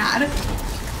not too bad.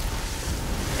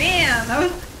 Damn, that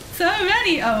was so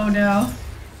many. Oh no.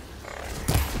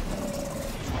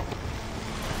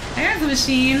 There's a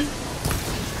machine.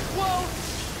 Whoa!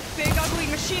 Big ugly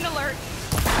machine alert!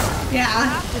 Yeah. We'll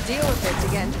have to deal with it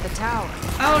to get into the tower.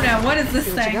 Oh no, what is this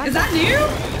See what you thing? got Is that new?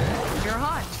 You're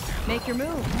hot. Make your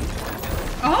move.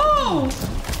 Oh!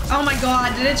 Oh my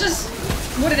god, did it just...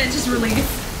 What did it just release?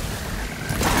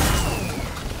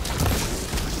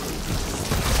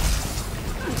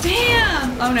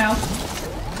 Damn! Oh no.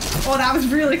 Oh, that was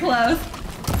really close.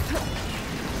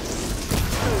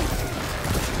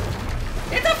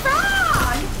 It's a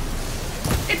frog!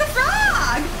 It's a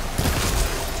frog!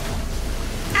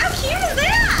 How cute is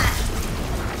that?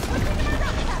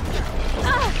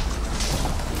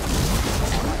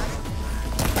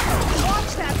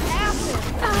 Watch that acid!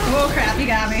 Oh crap, you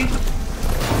got me.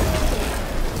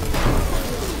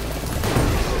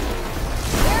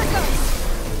 There it goes!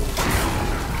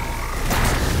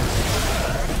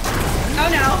 Oh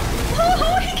no.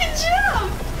 Oh, he can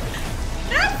jump!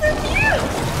 That's so cute!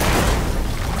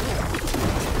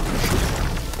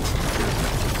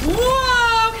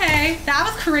 Whoa, okay. That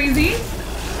was crazy.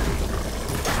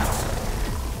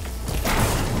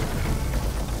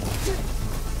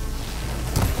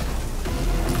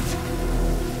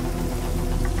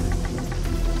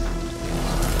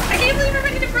 I can't believe we're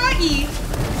making a froggy.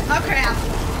 Oh crap.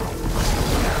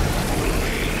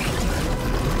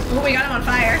 Oh, we got him on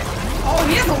fire. Oh,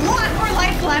 he has a lot more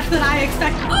life left than I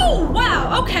expected. Oh,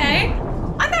 wow, okay.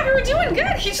 I thought we were doing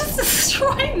good. He just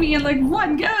destroyed me in like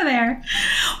one go there.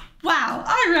 Wow,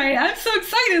 all right, I'm so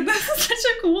excited. This is such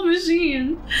a cool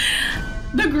machine.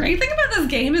 The great thing about this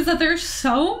game is that there's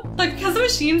so, like, because the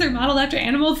machines are modeled after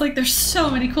animals, like, there's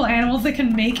so many cool animals they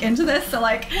can make into this, so,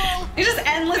 like, they just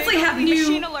endlessly have new...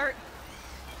 Machine alert!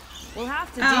 We'll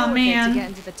have to deal with it to get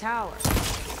into the tower.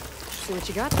 See what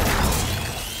you got there.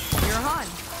 You're on.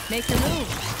 Make your move.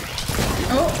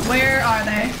 Oh, where are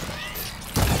they?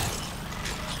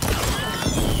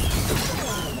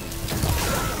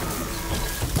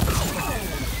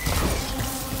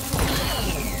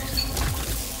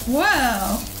 Whoa.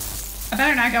 I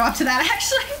better not go up to that,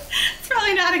 actually. It's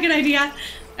probably not a good idea.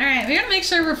 Alright, we gotta make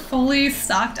sure we're fully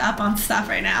stocked up on stuff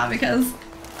right now, because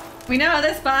we know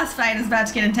this boss fight is about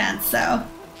to get intense, so...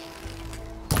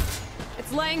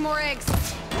 It's laying more eggs.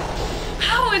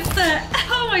 Oh, it's the...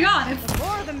 Oh my god, it's... The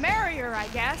more the merrier, I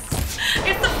guess.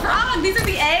 It's the frog! These are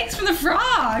the eggs from the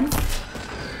frogs!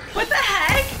 What the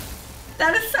heck?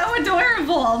 That is so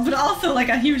adorable, but also like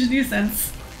a huge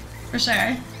nuisance. For sure.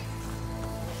 I'm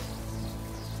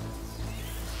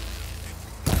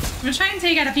gonna try and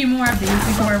take out a few more of these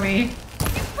before we...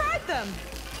 You fried them!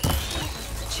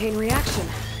 Chain reaction.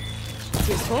 It's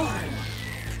useful.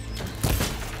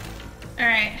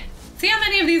 Alright. See how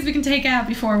many of these we can take out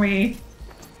before we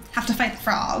have to fight the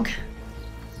frog.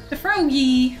 The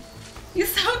froggy.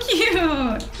 He's so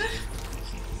cute!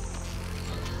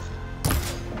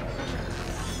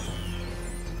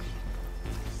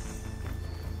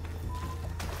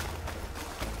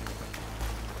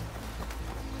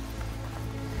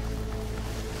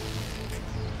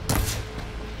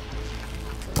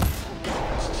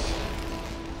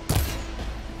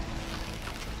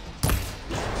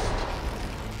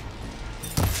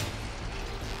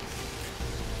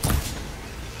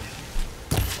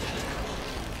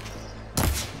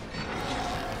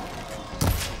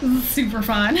 This is super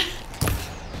fun.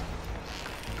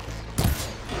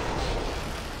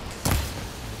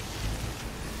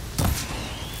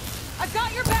 I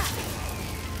got your back!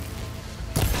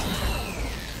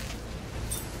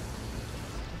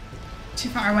 Too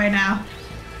far away now.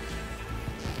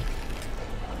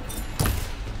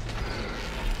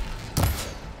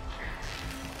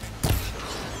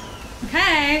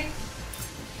 Okay.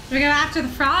 Do we go after the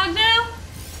frog now?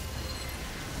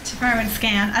 Too far away to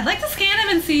scan. I'd like to scan him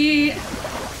and see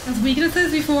his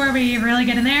weaknesses before we really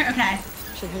get in there. Okay.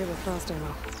 Should hit it with frost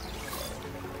ammo.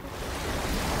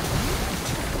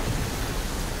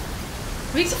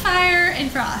 Weak to fire and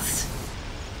frost.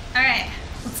 Alright,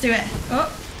 let's do it.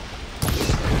 Oh.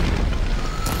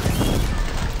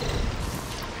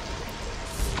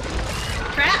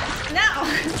 Crap! No!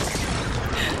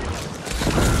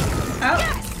 Oh.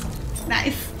 Yes.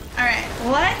 Nice. Alright,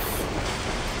 let's...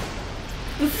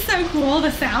 This is so cool, the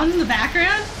sound in the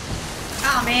background.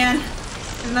 Oh man.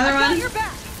 Another one. Your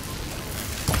back.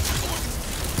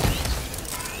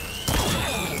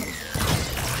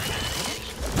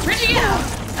 Where'd you go?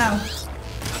 Oh.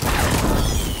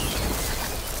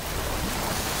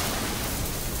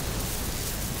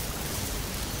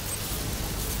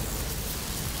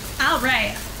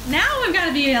 Alright. Now we've got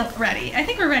to be ready. I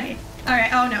think we're ready.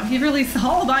 Alright, oh no, he released a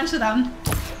whole bunch of them.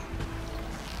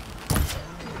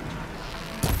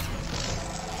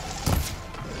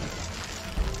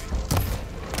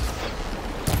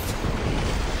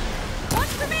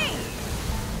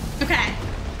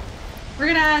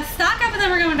 We're gonna stock up and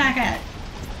then we're going back out.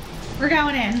 We're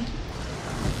going in.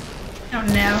 Oh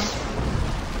no.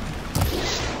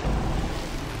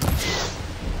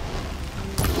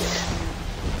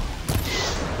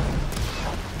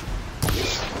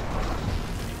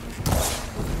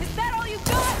 Is that all you've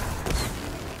got?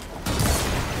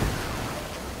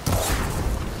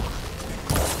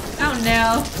 Oh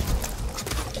no.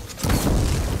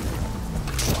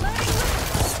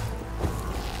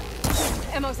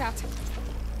 Ammo's out.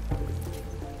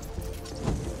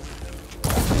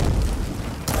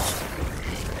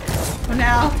 Oh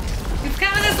no. He's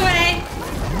coming this way.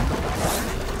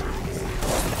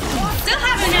 Still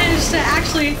haven't managed to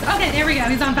actually... Okay, there we go.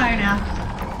 He's on fire now.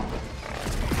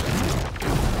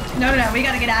 No, we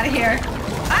gotta get out of here.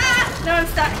 Ah! No, I'm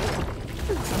stuck.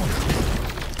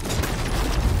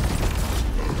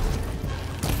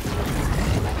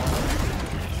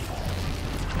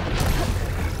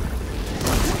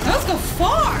 Those go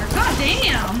far! God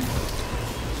damn!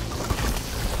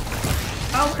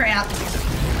 Oh crap.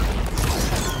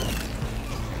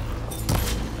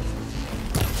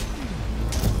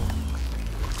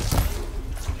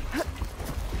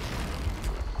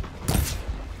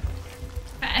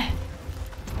 Okay.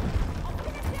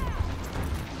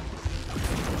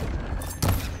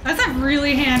 That's a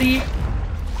really handy.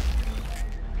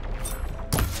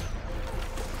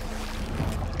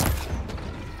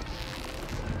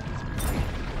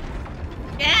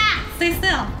 Yeah! Stay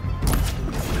still.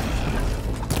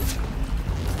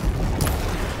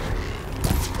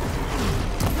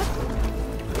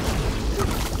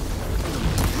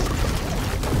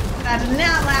 That did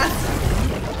not last.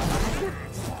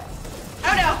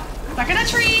 Oh no! Stuck in a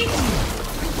tree!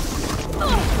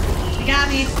 You got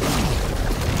me.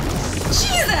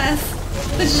 Jesus!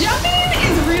 The jumping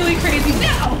is really crazy.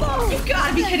 No! You've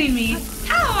gotta be kidding me.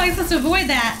 How am I supposed to avoid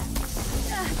that?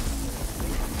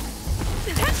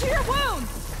 Head to your wound!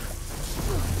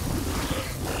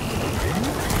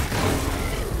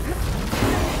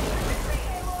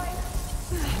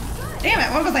 Damn it,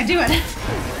 what was I doing?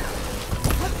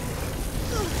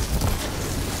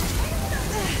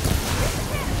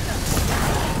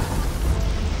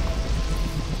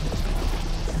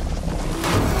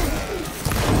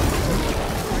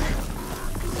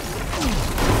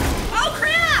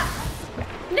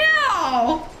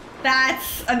 no!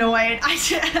 That's annoying. I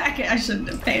shouldn't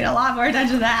have paid a lot more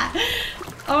attention to that.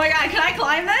 Oh my god, can I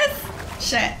climb this?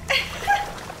 Shit.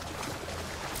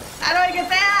 How do I get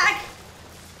back?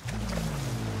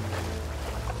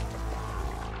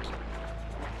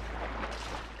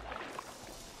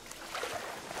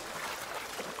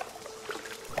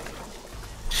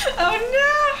 Oh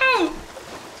no!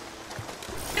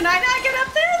 Can I not get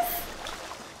up this?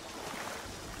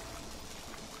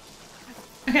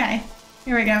 Okay,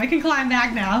 here we go. We can climb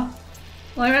back now.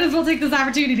 Well, I might as well take this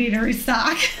opportunity to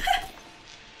restock.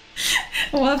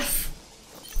 Whoops.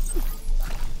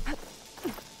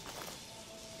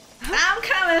 I'm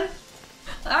coming.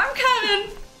 I'm coming.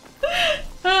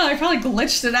 Oh, I probably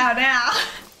glitched it out now.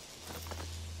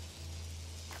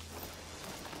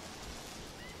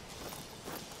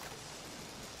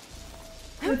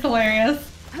 That's hilarious.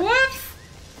 Whoops.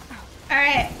 All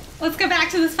right, let's go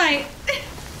back to this fight.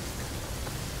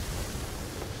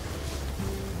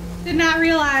 Did not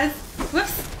realize,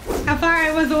 whoops, how far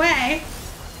I was away.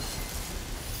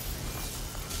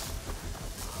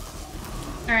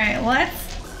 All right,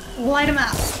 let's light him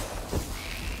up.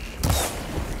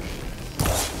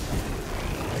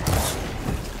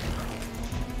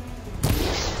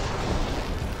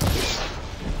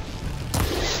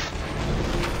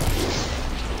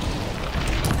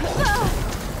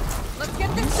 Let's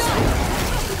get this done!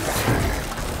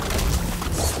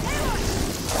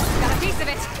 Got a piece of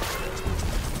it!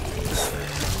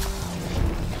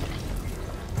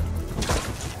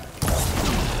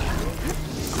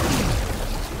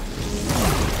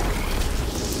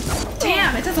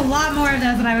 Damn, it does a lot more of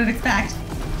those than I would expect.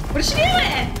 What is she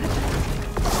doing?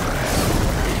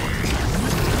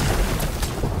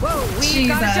 Whoa, we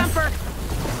got a jumper!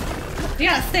 You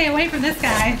gotta stay away from this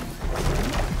guy.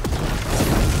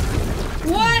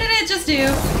 What did it just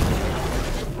do?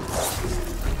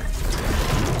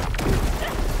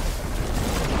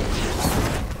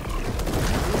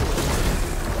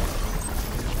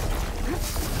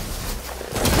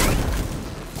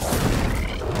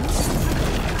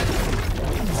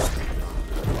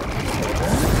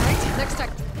 Alright, next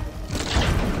time.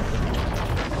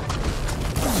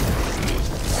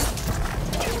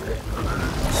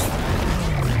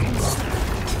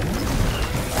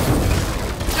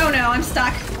 Oh no, I'm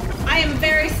stuck. I am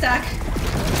very stuck.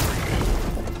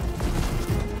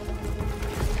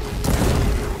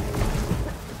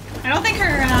 I don't think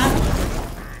her,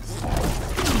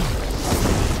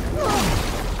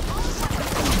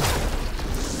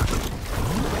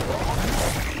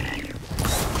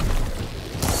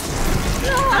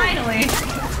 Finally.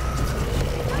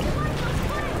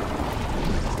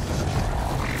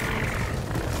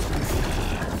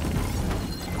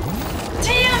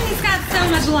 Damn, he's got so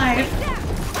much life.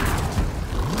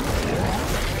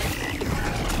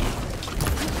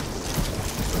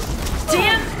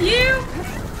 Damn you!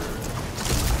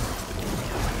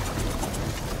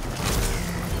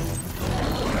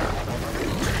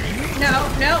 No,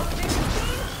 no.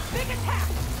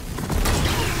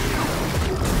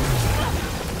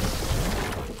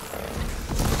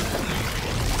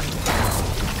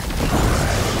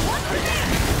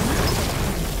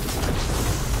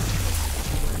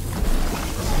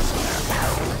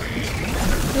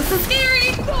 This is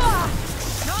scary.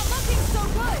 Not looking so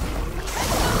good!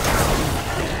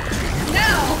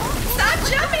 No! Stop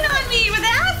jumping on me with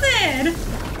acid!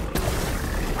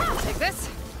 Take this.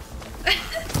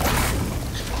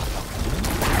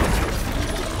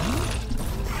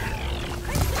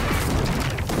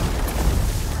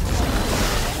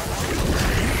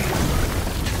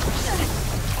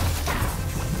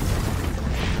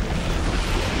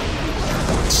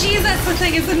 Jesus, this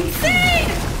thing is insane!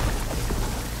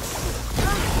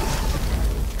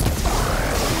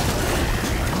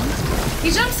 He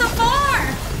jumped so far!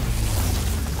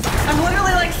 I'm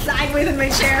literally like sideways in my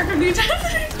chair from the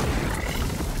intensity.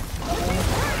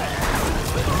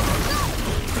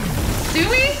 Do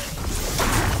we?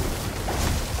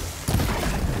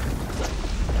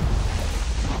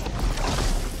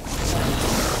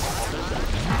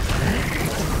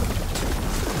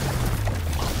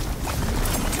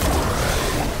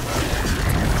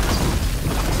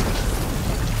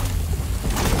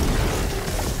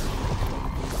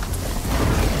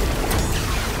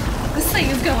 This thing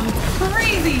is going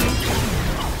crazy.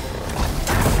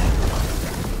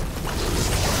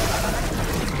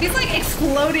 He's like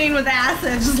exploding with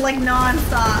acid, just like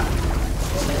non-stop.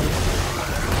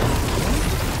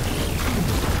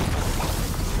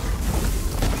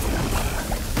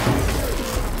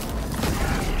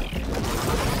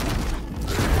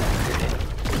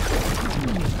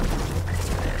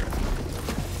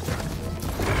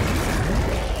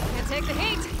 take the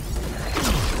heat.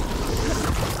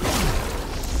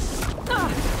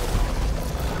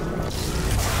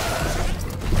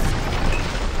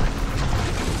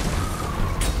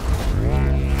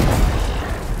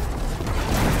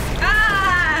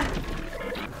 Ah!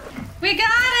 We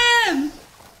got him!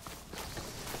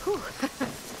 Whew.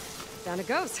 Down it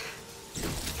goes.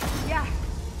 Yeah.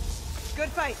 Good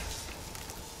fight.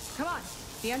 Come on.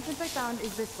 The entrance I found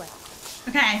is this way.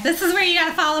 Okay, this is where you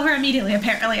gotta follow her immediately,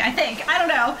 apparently, I think. I don't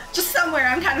know. Just somewhere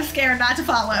I'm kind of scared not to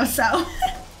follow, so.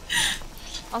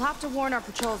 I'll have to warn our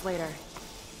patrols later.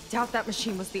 Doubt that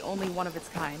machine was the only one of its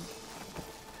kind.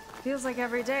 Feels like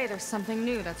every day there's something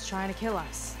new that's trying to kill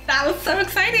us. That was so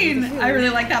exciting. I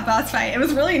really liked that boss fight. It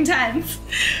was really intense.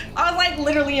 I was like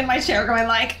literally in my chair going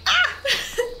like, ah!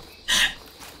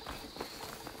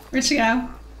 Where'd she go?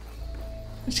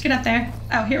 Where'd she get up there?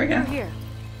 Oh, here we go. Here.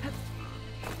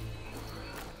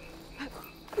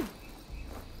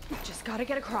 Just gotta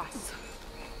get across.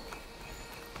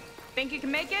 Think you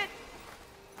can make it?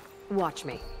 Watch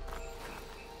me.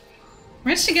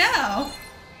 Where'd she go?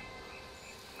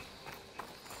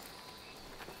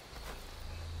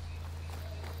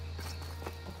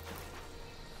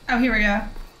 Oh, here we go.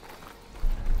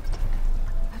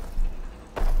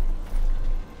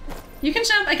 You can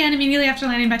jump again immediately after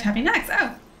landing by tapping X.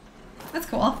 Oh, that's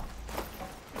cool.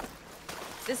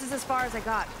 This is as far as I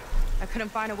got. I couldn't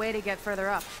find a way to get further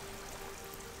up.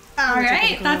 All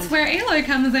right, that's where Aloy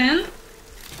comes in.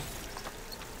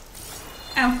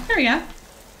 Oh, here we go.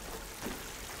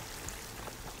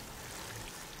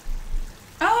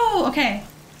 Oh, okay.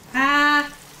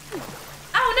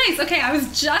 Oh, nice. Okay, I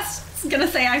was just gonna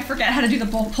say I forget how to do the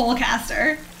pole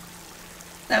caster.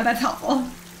 So that's helpful.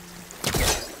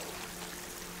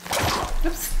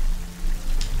 Oops.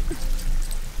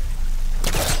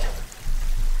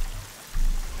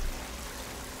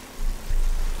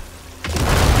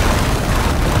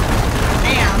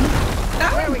 Damn.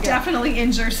 That would definitely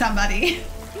injure somebody.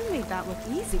 You made that look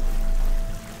easy.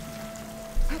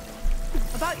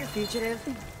 About your fugitive,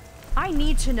 I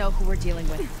need to know who we're dealing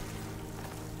with.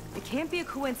 It can't be a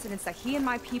coincidence that he and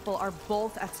my people are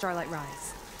both at Starlight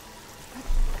Rise.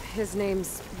 His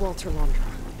name's Walter Londra.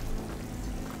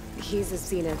 He's a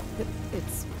Zenith.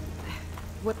 It's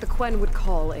what the Quen would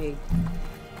call a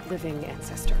living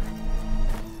ancestor.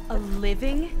 A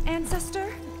living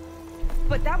ancestor?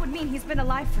 But that would mean he's been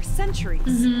alive for centuries.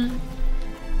 Mm-hmm.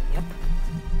 Yep.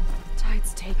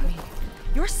 Tides take me.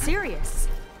 You're serious.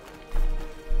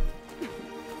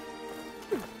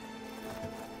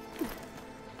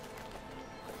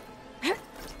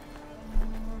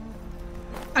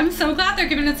 I'm so glad they're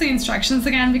giving us the instructions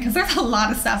again because there's a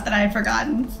lot of stuff that I had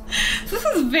forgotten. So this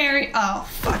is very... Oh,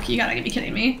 fuck. You gotta be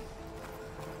kidding me.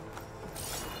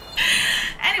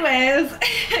 Anyways.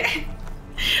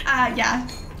 Yeah.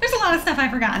 There's a lot of stuff I've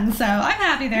forgotten, so I'm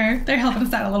happy they're helping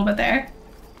us out a little bit there.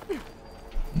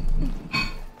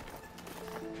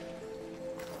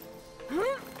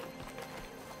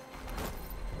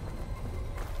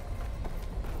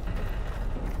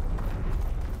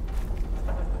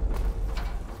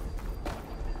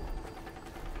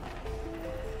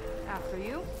 After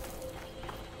you.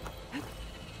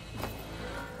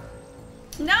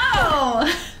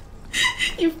 No!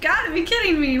 You've got to be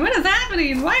kidding me. What is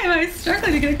happening? Why am I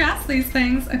struggling to get across these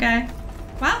things? Okay.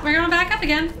 Well, we're going back up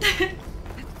again.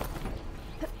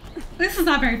 This is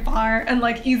not very far and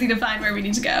like easy to find where we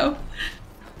need to go.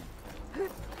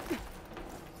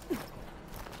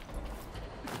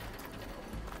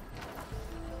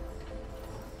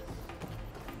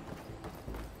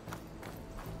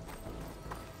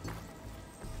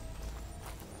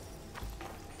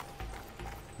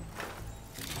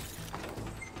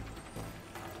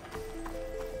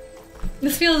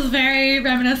 This feels very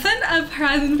reminiscent of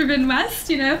Horizon Forbidden West,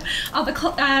 you know, all the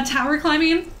tower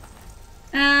climbing.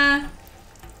 Oh.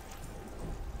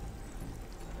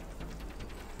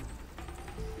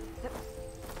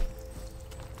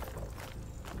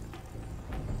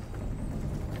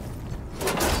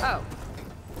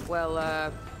 Well,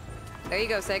 there you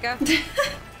go, Seyka.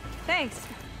 Thanks.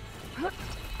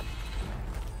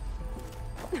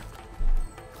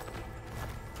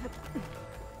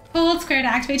 Hold square to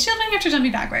activate shielding after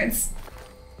jumping backwards.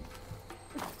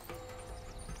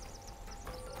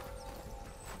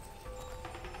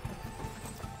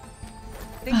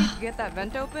 Think you could get that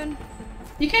vent open?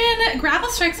 You can grapple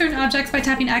strike certain objects by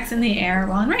tapping X in the air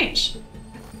while in range.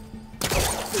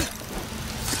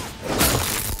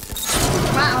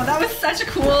 Wow, that was such a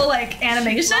cool, like,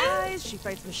 animation. She flies, she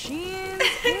fights machines,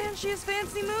 and she has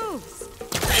fancy moves.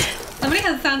 Somebody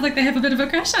sounds like they have a bit of a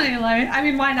crush on Aloy. I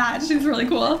mean, why not? She's really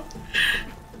cool.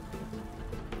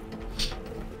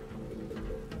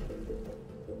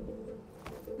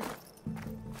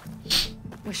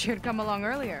 Wish you'd come along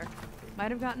earlier. Might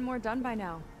have gotten more done by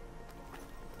now.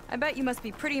 I bet you must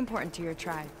be pretty important to your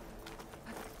tribe.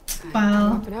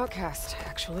 Well, I'm an outcast,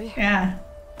 actually. yeah.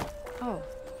 Oh.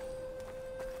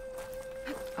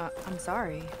 I'm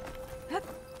sorry.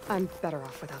 I'm better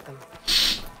off without them.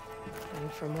 And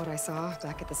from what I saw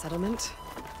back at the settlement,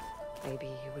 maybe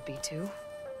you would be too.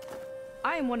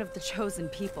 I am one of the chosen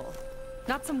people.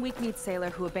 Not some weak-kneed sailor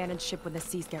who abandoned ship when the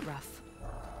seas get rough.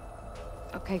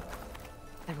 Okay,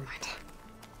 never mind.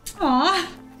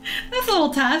 Aw, that's a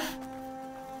little tough.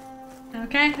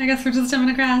 Okay, I guess we're just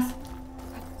jumping across.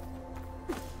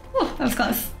 Ooh, that was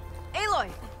close. Aloy,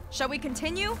 shall we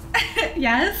continue?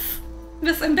 Yes?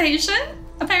 Just impatient,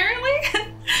 apparently?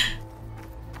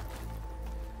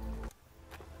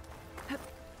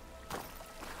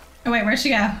 Oh wait, where'd she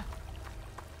go?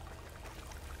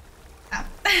 Oh.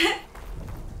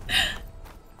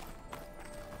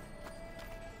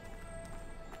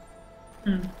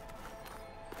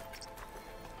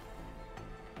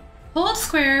 Hold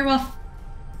square while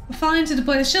falling to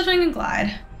deploy the shield ring and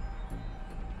glide.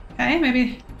 Okay,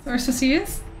 maybe that's what we're supposed to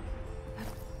use.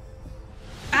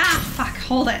 Ah, fuck,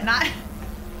 hold it, not.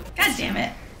 God damn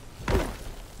it.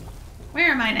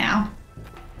 Where am I now?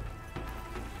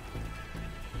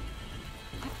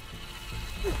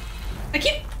 I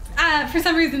keep, for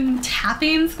some reason,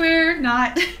 tapping square,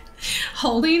 not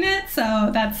holding it,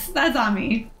 so that's on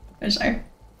me, for sure.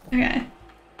 Okay.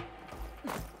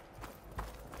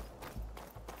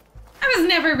 I was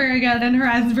never very good in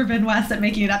Horizon Forbidden West at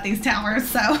making it up these towers,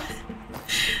 so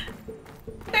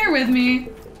bear with me.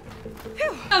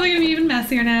 Probably gonna be even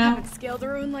messier now. Haven't scaled a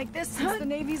ruin like this since the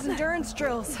Navy's endurance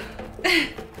drills.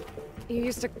 You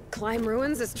used to climb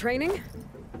ruins as training?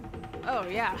 Oh,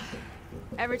 yeah.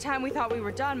 Every time we thought we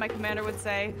were done, my commander would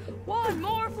say, "One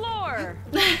more floor!"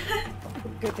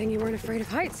 Good thing you weren't afraid of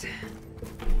heights.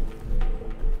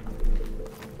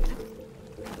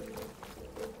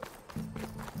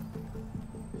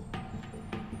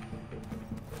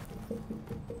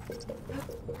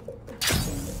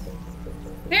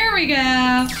 There we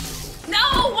go.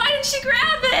 No, why did she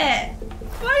grab it?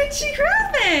 Why did she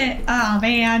grab it? Oh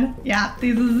man, yeah,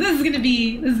 this is gonna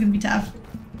be tough.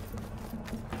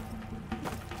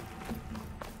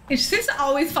 It seems to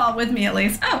always fall with me at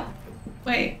least. Oh,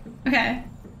 wait, okay.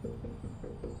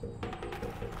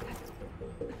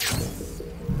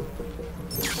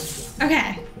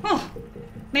 Okay, oh,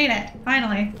 made it,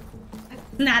 finally.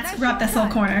 And that's rub this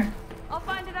little corner. I'll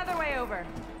find another way over.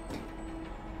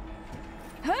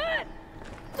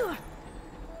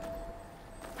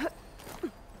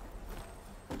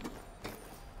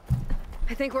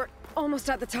 I think we're almost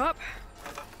at the top.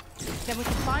 Then we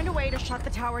can find a way to shut the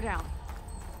tower down.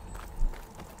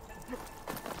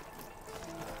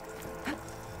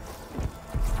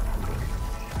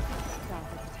 Sounds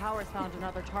like the tower's found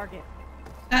another target.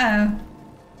 Uh-oh.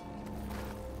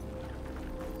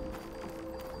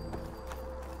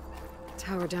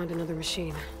 Tower downed another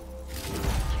machine.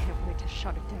 Can't wait to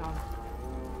shut it down.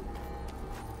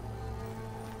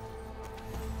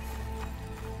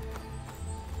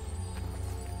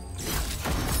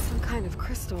 Some kind of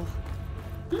crystal.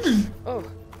 Oh,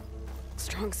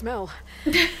 strong smell.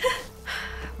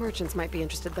 Merchants might be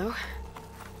interested, though.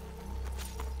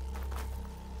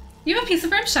 You have a piece of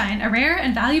brimstone, a rare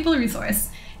and valuable resource.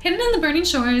 Hidden in the burning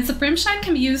shores, brimstone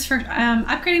can be used for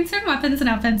upgrading certain weapons and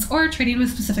outfits or trading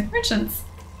with specific merchants.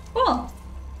 Cool.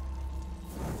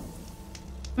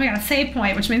 We got a save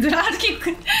point, which means we don't have to keep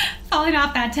falling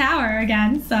off that tower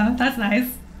again, so that's nice.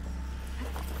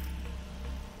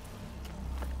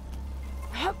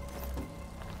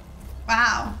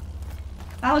 Wow.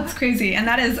 That looks crazy, and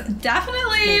that is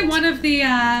definitely one of the,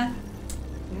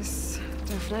 This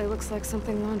definitely looks like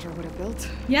something Landra would have built.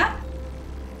 yeah.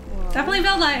 Definitely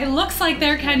built like, it looks like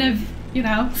they're kind of, you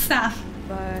know, stuff.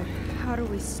 But how do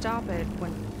we stop it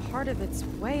when part of it's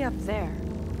way up there?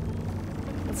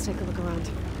 Let's take a look around.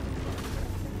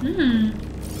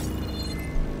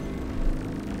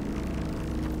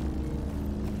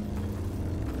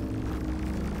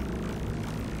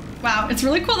 Wow, it's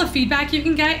really cool the feedback you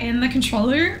can get in the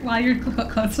controller while you're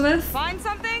close to this. Find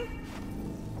something?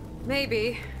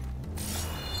 Maybe.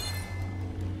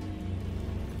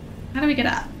 How do we get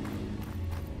up?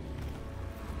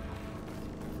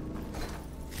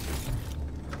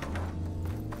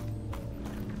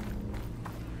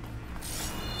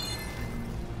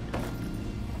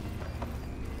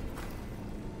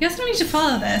 I guess we need to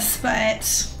follow this,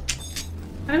 but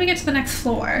how do we get to the next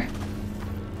floor?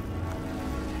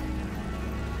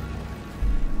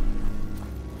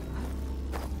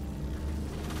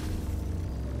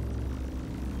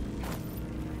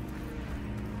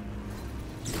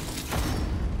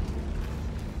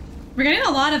 We're getting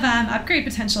a lot of upgrade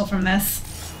potential from this.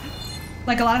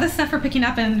 Like, a lot of the stuff we're picking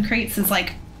up in crates is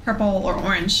like purple or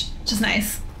orange, which is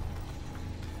nice.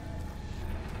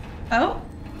 Oh.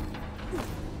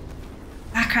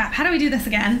 Ah, crap. How do we do this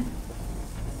again?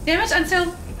 Damage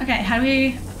until... Okay, how do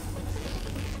we...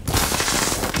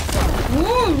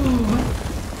 Ooh!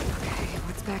 Okay,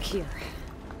 what's back here?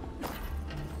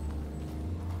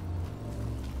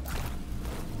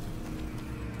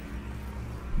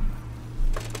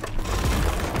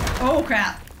 Oh,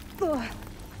 crap. Ugh.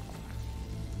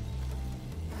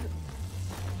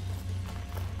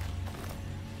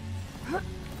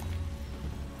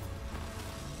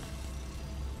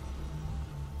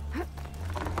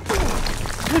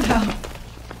 Oh no.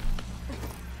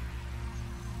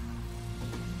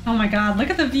 Oh my god, look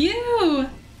at the view!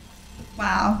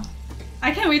 Wow.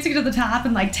 I can't wait to get to the top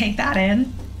and like take that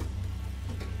in.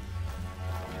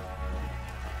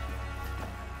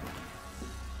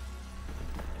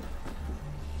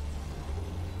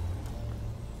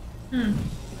 Hmm.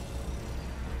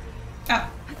 Oh.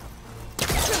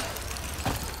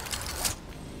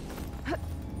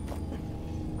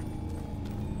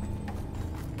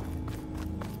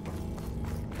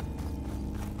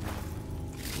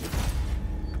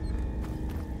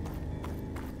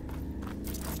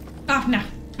 Oh, no.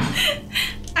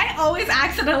 I always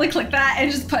accidentally click that and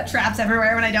just put traps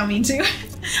everywhere when I don't mean to.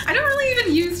 I don't really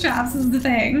even use traps as the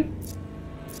thing.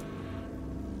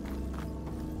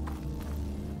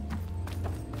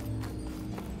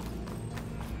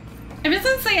 If it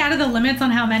doesn't say out of the limits on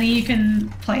how many you can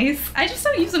place, I just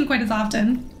don't use them quite as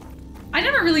often. I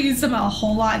never really used them a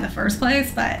whole lot in the first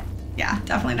place, but yeah,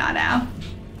 definitely not now.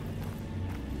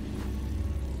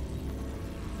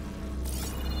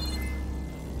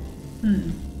 Hmm.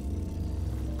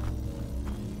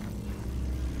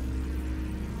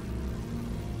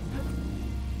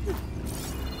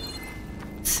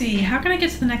 Let's see, how can I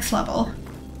get to the next level?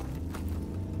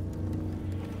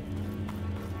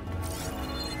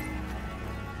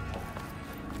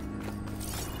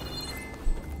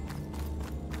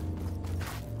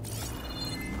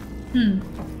 Hmm.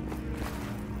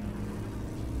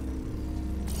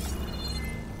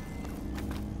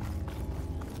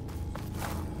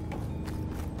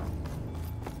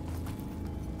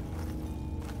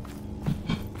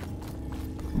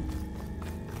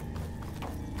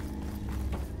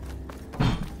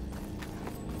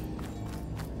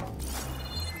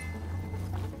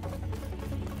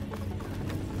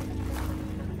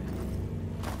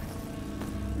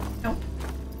 Nope.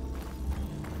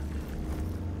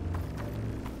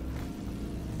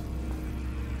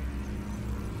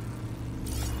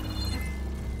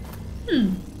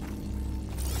 Hmm.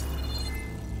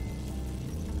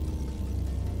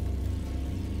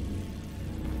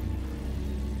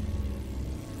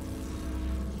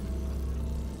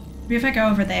 Maybe if I go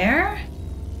over there?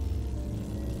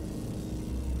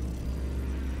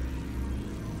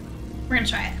 We're gonna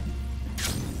try it.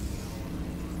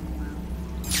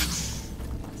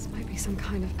 This might be some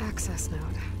kind of access node.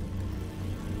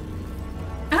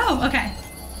 Oh, okay.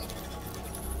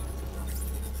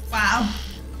 Wow.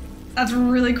 That's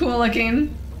really cool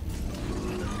looking.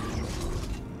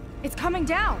 It's coming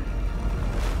down.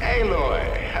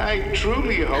 Aloy, I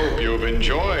truly hope you've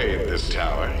enjoyed this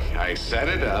tower. I set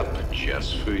it up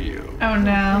just for you. Oh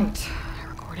no. Right.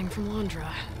 Recording from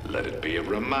Londra. Let it be a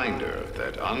reminder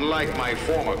that unlike my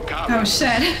former Oh colleagues,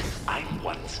 shit. I'm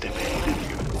one step ahead of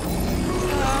you.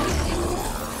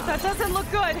 That doesn't look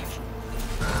good.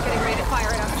 Getting ready to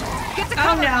fire it up. Get to Oh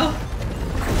cover! no.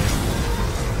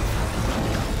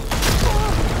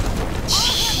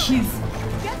 Jeez.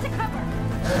 Get to cover!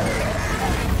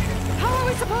 How are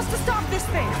we supposed to stop this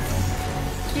thing?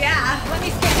 Yeah. Let me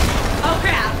scan. Oh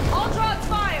crap. All drones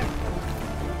fire!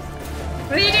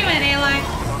 What are you doing, Aloy?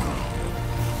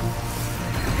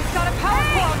 It's got a power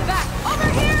core on the back. Over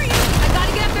here, you! I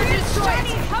gotta get up there to destroy it.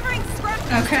 Covering scrap.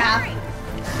 Oh crap.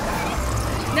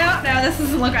 No, no, this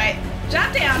doesn't look right.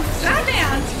 Drop down. Drop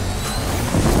down.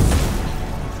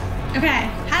 Okay,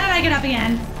 how did I get up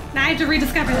again? Now I have to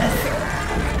rediscover this.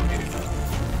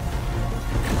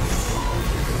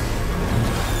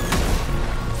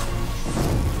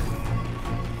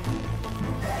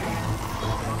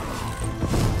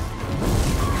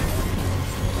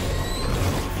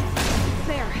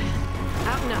 There.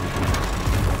 Out now.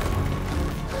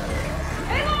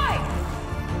 Aloy!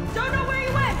 Don't know where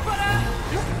you went, but I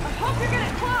hope you're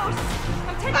getting close.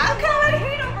 I'm taking a lot of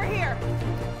heat over here.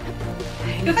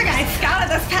 Good thing I scouted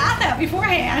this path out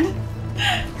beforehand.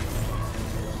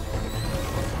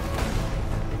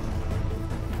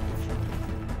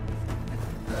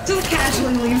 Just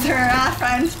casually leaves her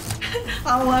friend.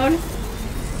 All alone.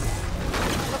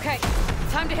 Okay,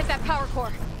 time to hit that power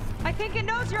core. I think it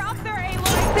knows you're up there,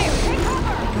 Aloy. There, take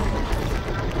cover!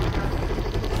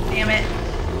 Damn it.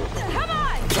 Come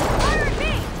on! Fire at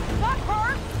me! Not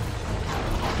her!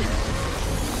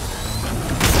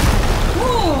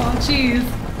 Oh, jeez.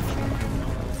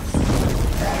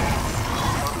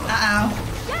 Uh-oh.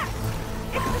 Yes!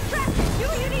 It's distracted! Do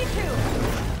what you need to!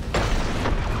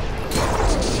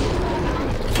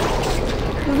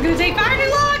 This is gonna take far too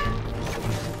long!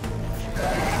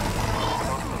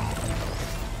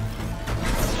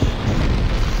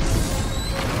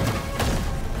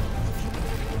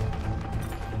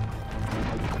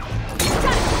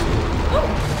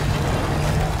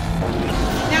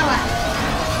 Now what?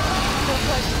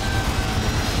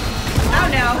 Oh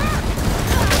no.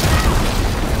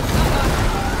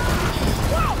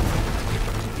 Whoa!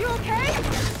 You okay?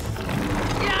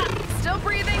 Yeah, still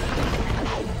breathing.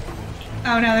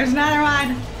 Oh no, there's another one.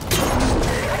 I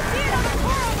see another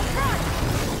core on the front!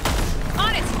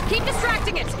 On it! Keep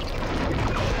distracting it!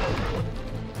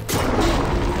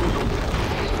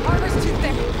 Armor's too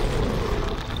thick.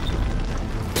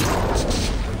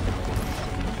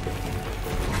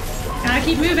 Gotta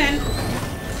keep moving.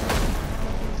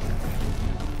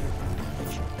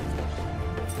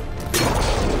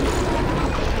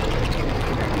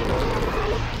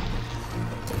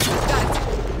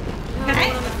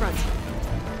 Okay. On the front.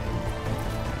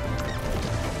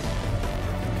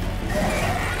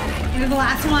 Here's the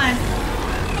last one.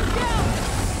 Down!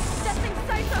 That thing's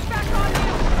sights are back on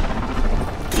you!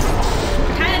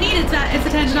 Kinda needed its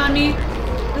attention on me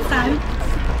this time.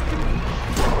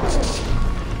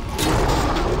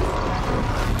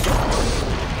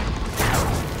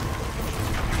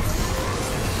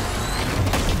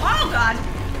 Oh god!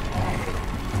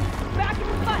 Back in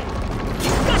the fight!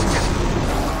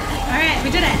 Alright, we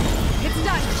did it. It's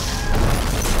done.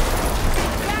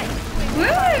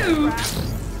 Woo!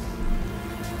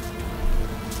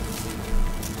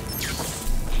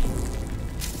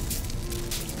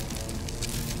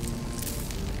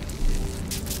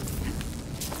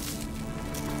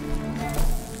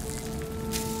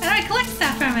 How do I collect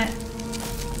stuff from it?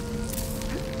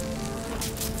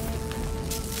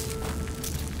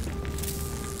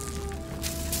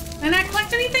 Can I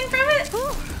collect anything from it?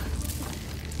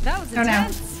 That was Oh, no.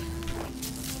 intense.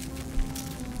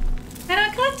 How do I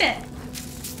collect it?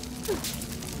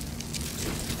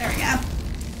 There we go.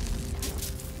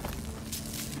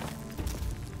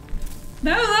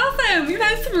 That was awesome! We've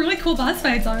had some really cool boss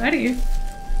fights already.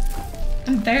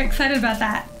 I'm very excited about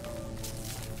that.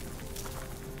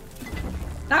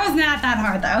 That was not that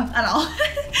hard though, at all.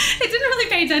 It didn't really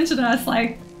pay attention to us,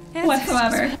 like,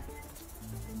 whatsoever.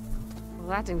 Well,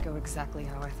 that didn't go exactly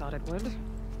how I thought it would.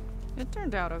 It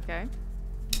turned out okay.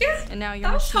 Yeah, And now that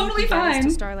your was machine totally can get us fine.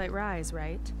 to Starlight Rise,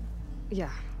 right?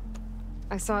 Yeah.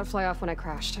 I saw it fly off when I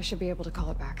crashed. I should be able to call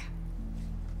it back.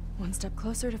 One step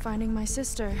closer to finding my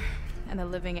sister and the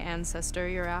living ancestor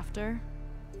you're after.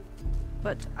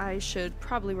 But I should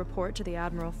probably report to the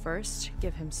Admiral first,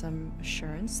 give him some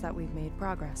assurance that we've made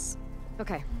progress.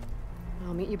 Okay.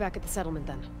 I'll meet you back at the settlement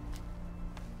then.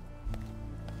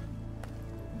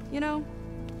 You know,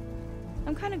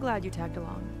 I'm kind of glad you tagged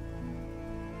along.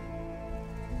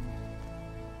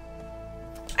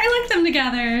 I like them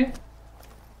together.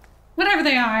 Whatever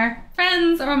they are,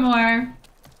 friends or more.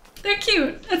 They're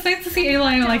cute. It's nice to see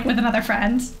Aloy like with another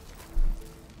friend.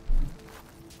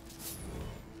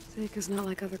 Seyka's not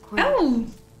like other Quinn. Oh!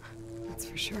 That's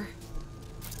for sure.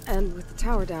 And with the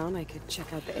tower down, I could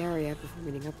check out the area before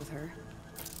meeting up with her.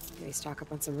 Maybe stock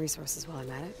up on some resources while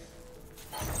I'm at it.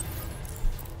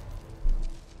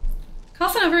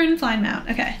 Crossing over in Flying Mount.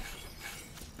 Okay.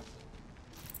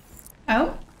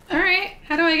 Oh, alright.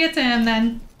 How do I get to him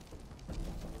then?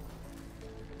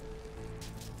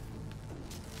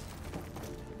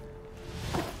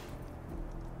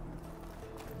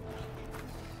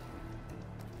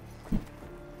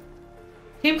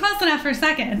 Came close enough for a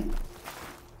second.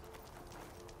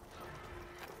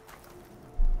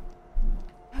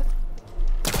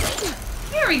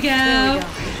 Here we go. There we go.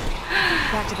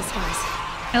 Back to the skies.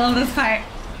 I love this part.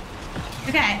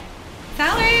 Okay.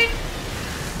 Salary.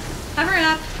 Cover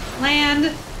up.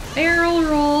 Land. Barrel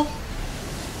roll.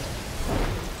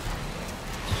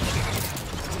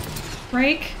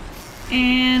 Break.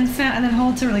 And snap, and then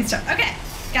hold to release jump. Okay.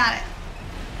 Got it.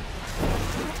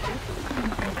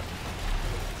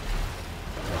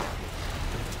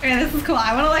 Okay, this is cool.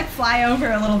 I want to like fly over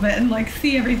a little bit and like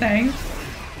see everything.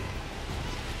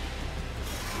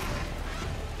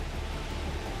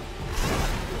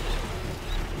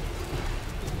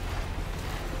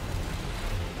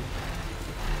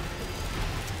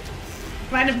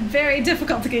 Find it very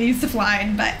difficult to get used to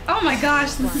flying, but oh my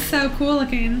gosh, this is so cool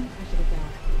looking.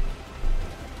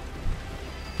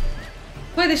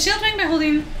 Boy, the shield ring by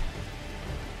holding.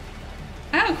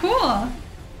 Oh, cool.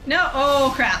 No,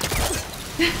 oh crap.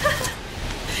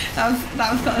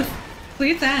 that was close.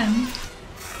 Please end.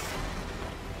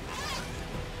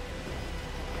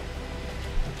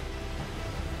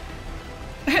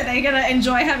 Are they gonna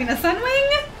enjoy having a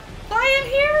sunwing fly in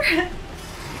here?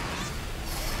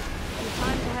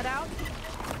 Time to head out.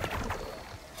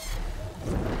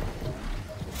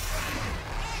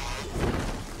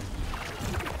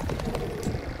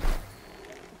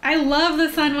 I love the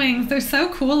sunwings. They're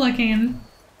so cool looking.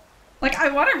 Like, I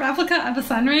want a replica of a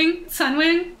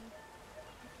sunwing.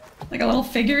 Like a little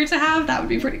figure to have. That would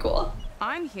be pretty cool.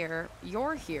 I'm here.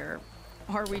 You're here.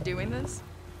 Are we doing this?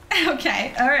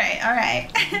 Okay. All right.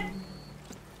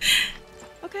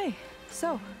 Okay.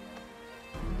 So,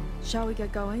 shall we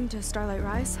get going to Starlight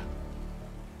Rise?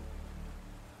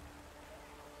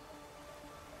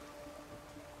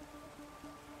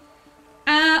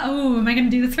 Oh, am I gonna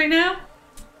do this right now?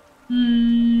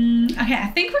 Okay,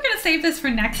 I think we're gonna save this for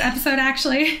next episode,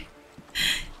 actually.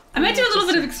 I might do a little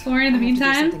bit of exploring in the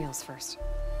meantime. Something else first.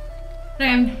 But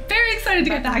I'm very excited to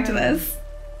get back to this.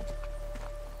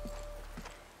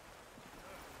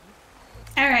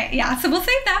 Alright, yeah, so we'll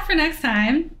save that for next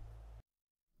time.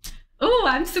 Oh,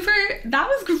 that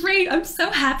was great. I'm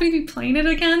so happy to be playing it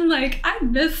again. Like, I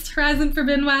missed Horizon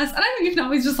Forbidden West, and I know you can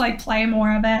always just like play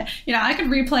more of it. You know, I could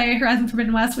replay Horizon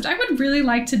Forbidden West, which I would really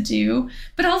like to do,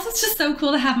 but also it's just so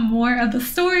cool to have more of the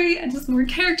story and just more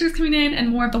characters coming in and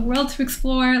more of the world to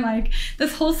explore. Like,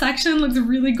 this whole section looks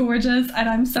really gorgeous, and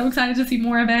I'm so excited to see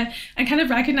more of it and kind of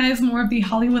recognize more of the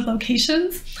Hollywood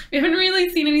locations. We haven't really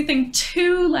seen anything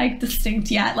too like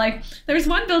distinct yet. Like, there was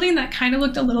one building that kind of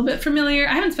looked a little bit familiar.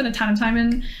 I haven't spent a ton of time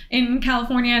in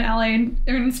California and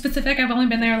LA, or in specific, I've only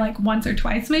been there like once or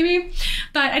twice maybe.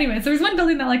 But anyways, there was one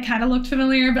building that like kind of looked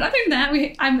familiar, but other than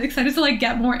that, I'm excited to like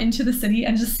get more into the city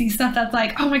and just see stuff that's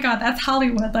like, oh my god, that's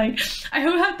Hollywood. Like, I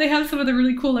hope they have some of the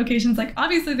really cool locations. Like,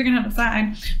 obviously they're gonna have a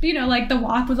sign, but you know, like the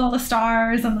walk with all the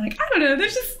stars, and like, I don't know,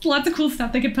 there's just lots of cool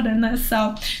stuff they could put in this.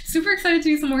 So super excited to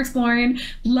do some more exploring.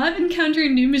 Love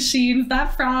encountering new machines.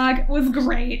 That frog was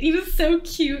great. He was so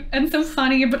cute and so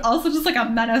funny, but also just like a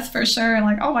menace for sure.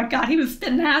 Like, oh my god, he was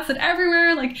spitting acid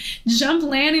everywhere, like jump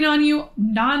landing on you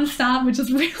non-stop, which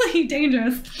is really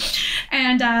dangerous,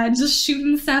 and just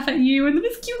shooting stuff at you. And then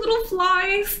his cute little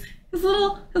flies, his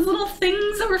little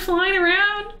things that were flying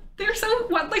around. They're so,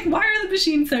 like, why are the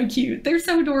machines so cute? They're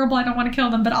so adorable. I don't want to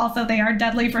kill them, but also they are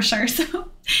deadly for sure.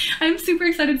 So I'm super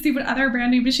excited to see what other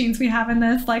brand new machines we have in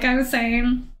this. Like I was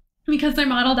saying, because they're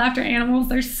modeled after animals,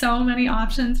 there's so many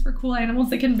options for cool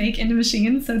animals they can make into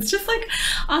machines. So it's just like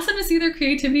awesome to see their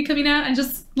creativity coming out, and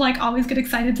just like always get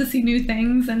excited to see new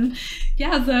things. And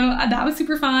yeah, so that was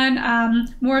super fun.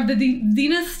 More of the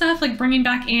Zenith stuff, like bringing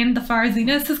back in the Far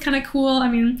Zenith is kind of cool. I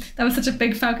mean, that was such a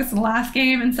big focus of the last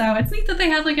game, and so it's neat that they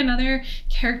have like another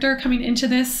character coming into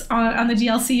this on the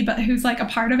DLC, but who's like a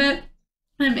part of it.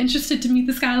 I'm interested to meet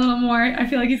this guy a little more. I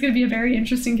feel like he's going to be a very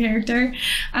interesting character.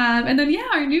 And then yeah,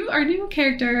 our new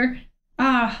character,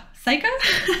 Seyka.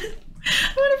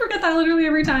 I want to forget that literally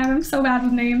every time. I'm so bad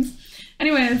with names.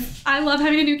 Anyways, I love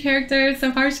having a new character.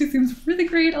 So far, she seems really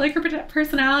great. I like her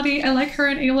personality. I like her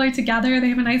and Aloy together. They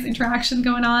have a nice interaction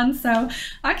going on. So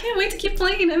I can't wait to keep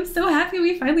playing. I'm so happy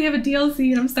we finally have a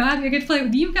DLC, and I'm so happy I get to play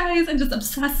with you guys and just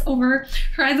obsess over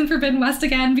Horizon Forbidden West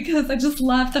again, because I just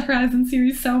love the Horizon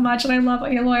series so much, and I love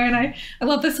Aloy, and I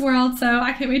love this world. So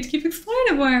I can't wait to keep exploring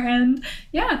it more. And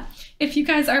yeah, if you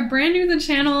guys are brand new to the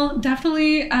channel,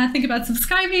 definitely think about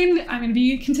subscribing. I'm going to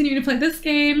be continuing to play this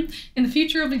game. In the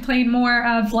future, I'll be playing more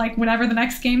of like whenever the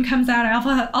next game comes out.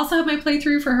 I also have my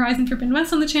playthrough for Horizon Forbidden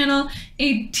West on the channel,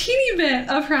 a teeny bit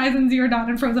of Horizon Zero Dawn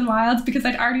and Frozen Wilds, because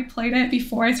I'd already played it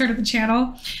before I started the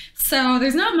channel. So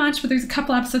there's not much, but there's a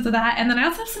couple episodes of that. And then I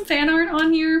also have some fan art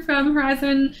on here from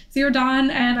Horizon Zero Dawn,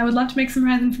 and I would love to make some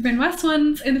Horizon Forbidden West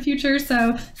ones in the future,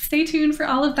 so stay tuned for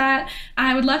all of that.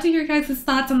 I would love to hear your guys'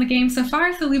 thoughts on the game so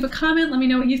far, so leave a comment, let me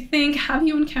know what you think. Have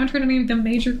you encountered any of the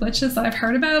major glitches that I've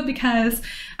heard about? Because,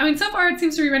 I mean, so far it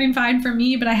seems to be running fine for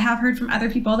me, but I have heard from other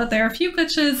people that there are a few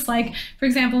glitches, like, for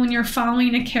example, when you're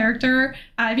following a character,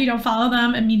 if you don't follow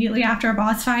them immediately after a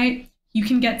boss fight, you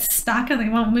can get stuck and they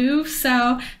won't move.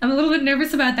 So I'm a little bit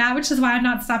nervous about that, which is why I'm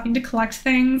not stopping to collect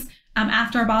things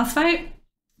after a boss fight.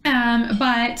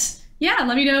 But yeah,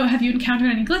 let me know, have you encountered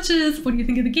any glitches? What do you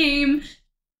think of the game?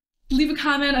 Leave a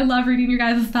comment. I love reading your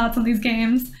guys' thoughts on these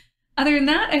games. Other than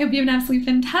that, I hope you have an absolutely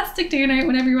fantastic day or night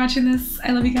whenever you're watching this.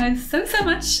 I love you guys so, so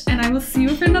much, and I will see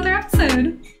you for another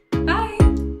episode.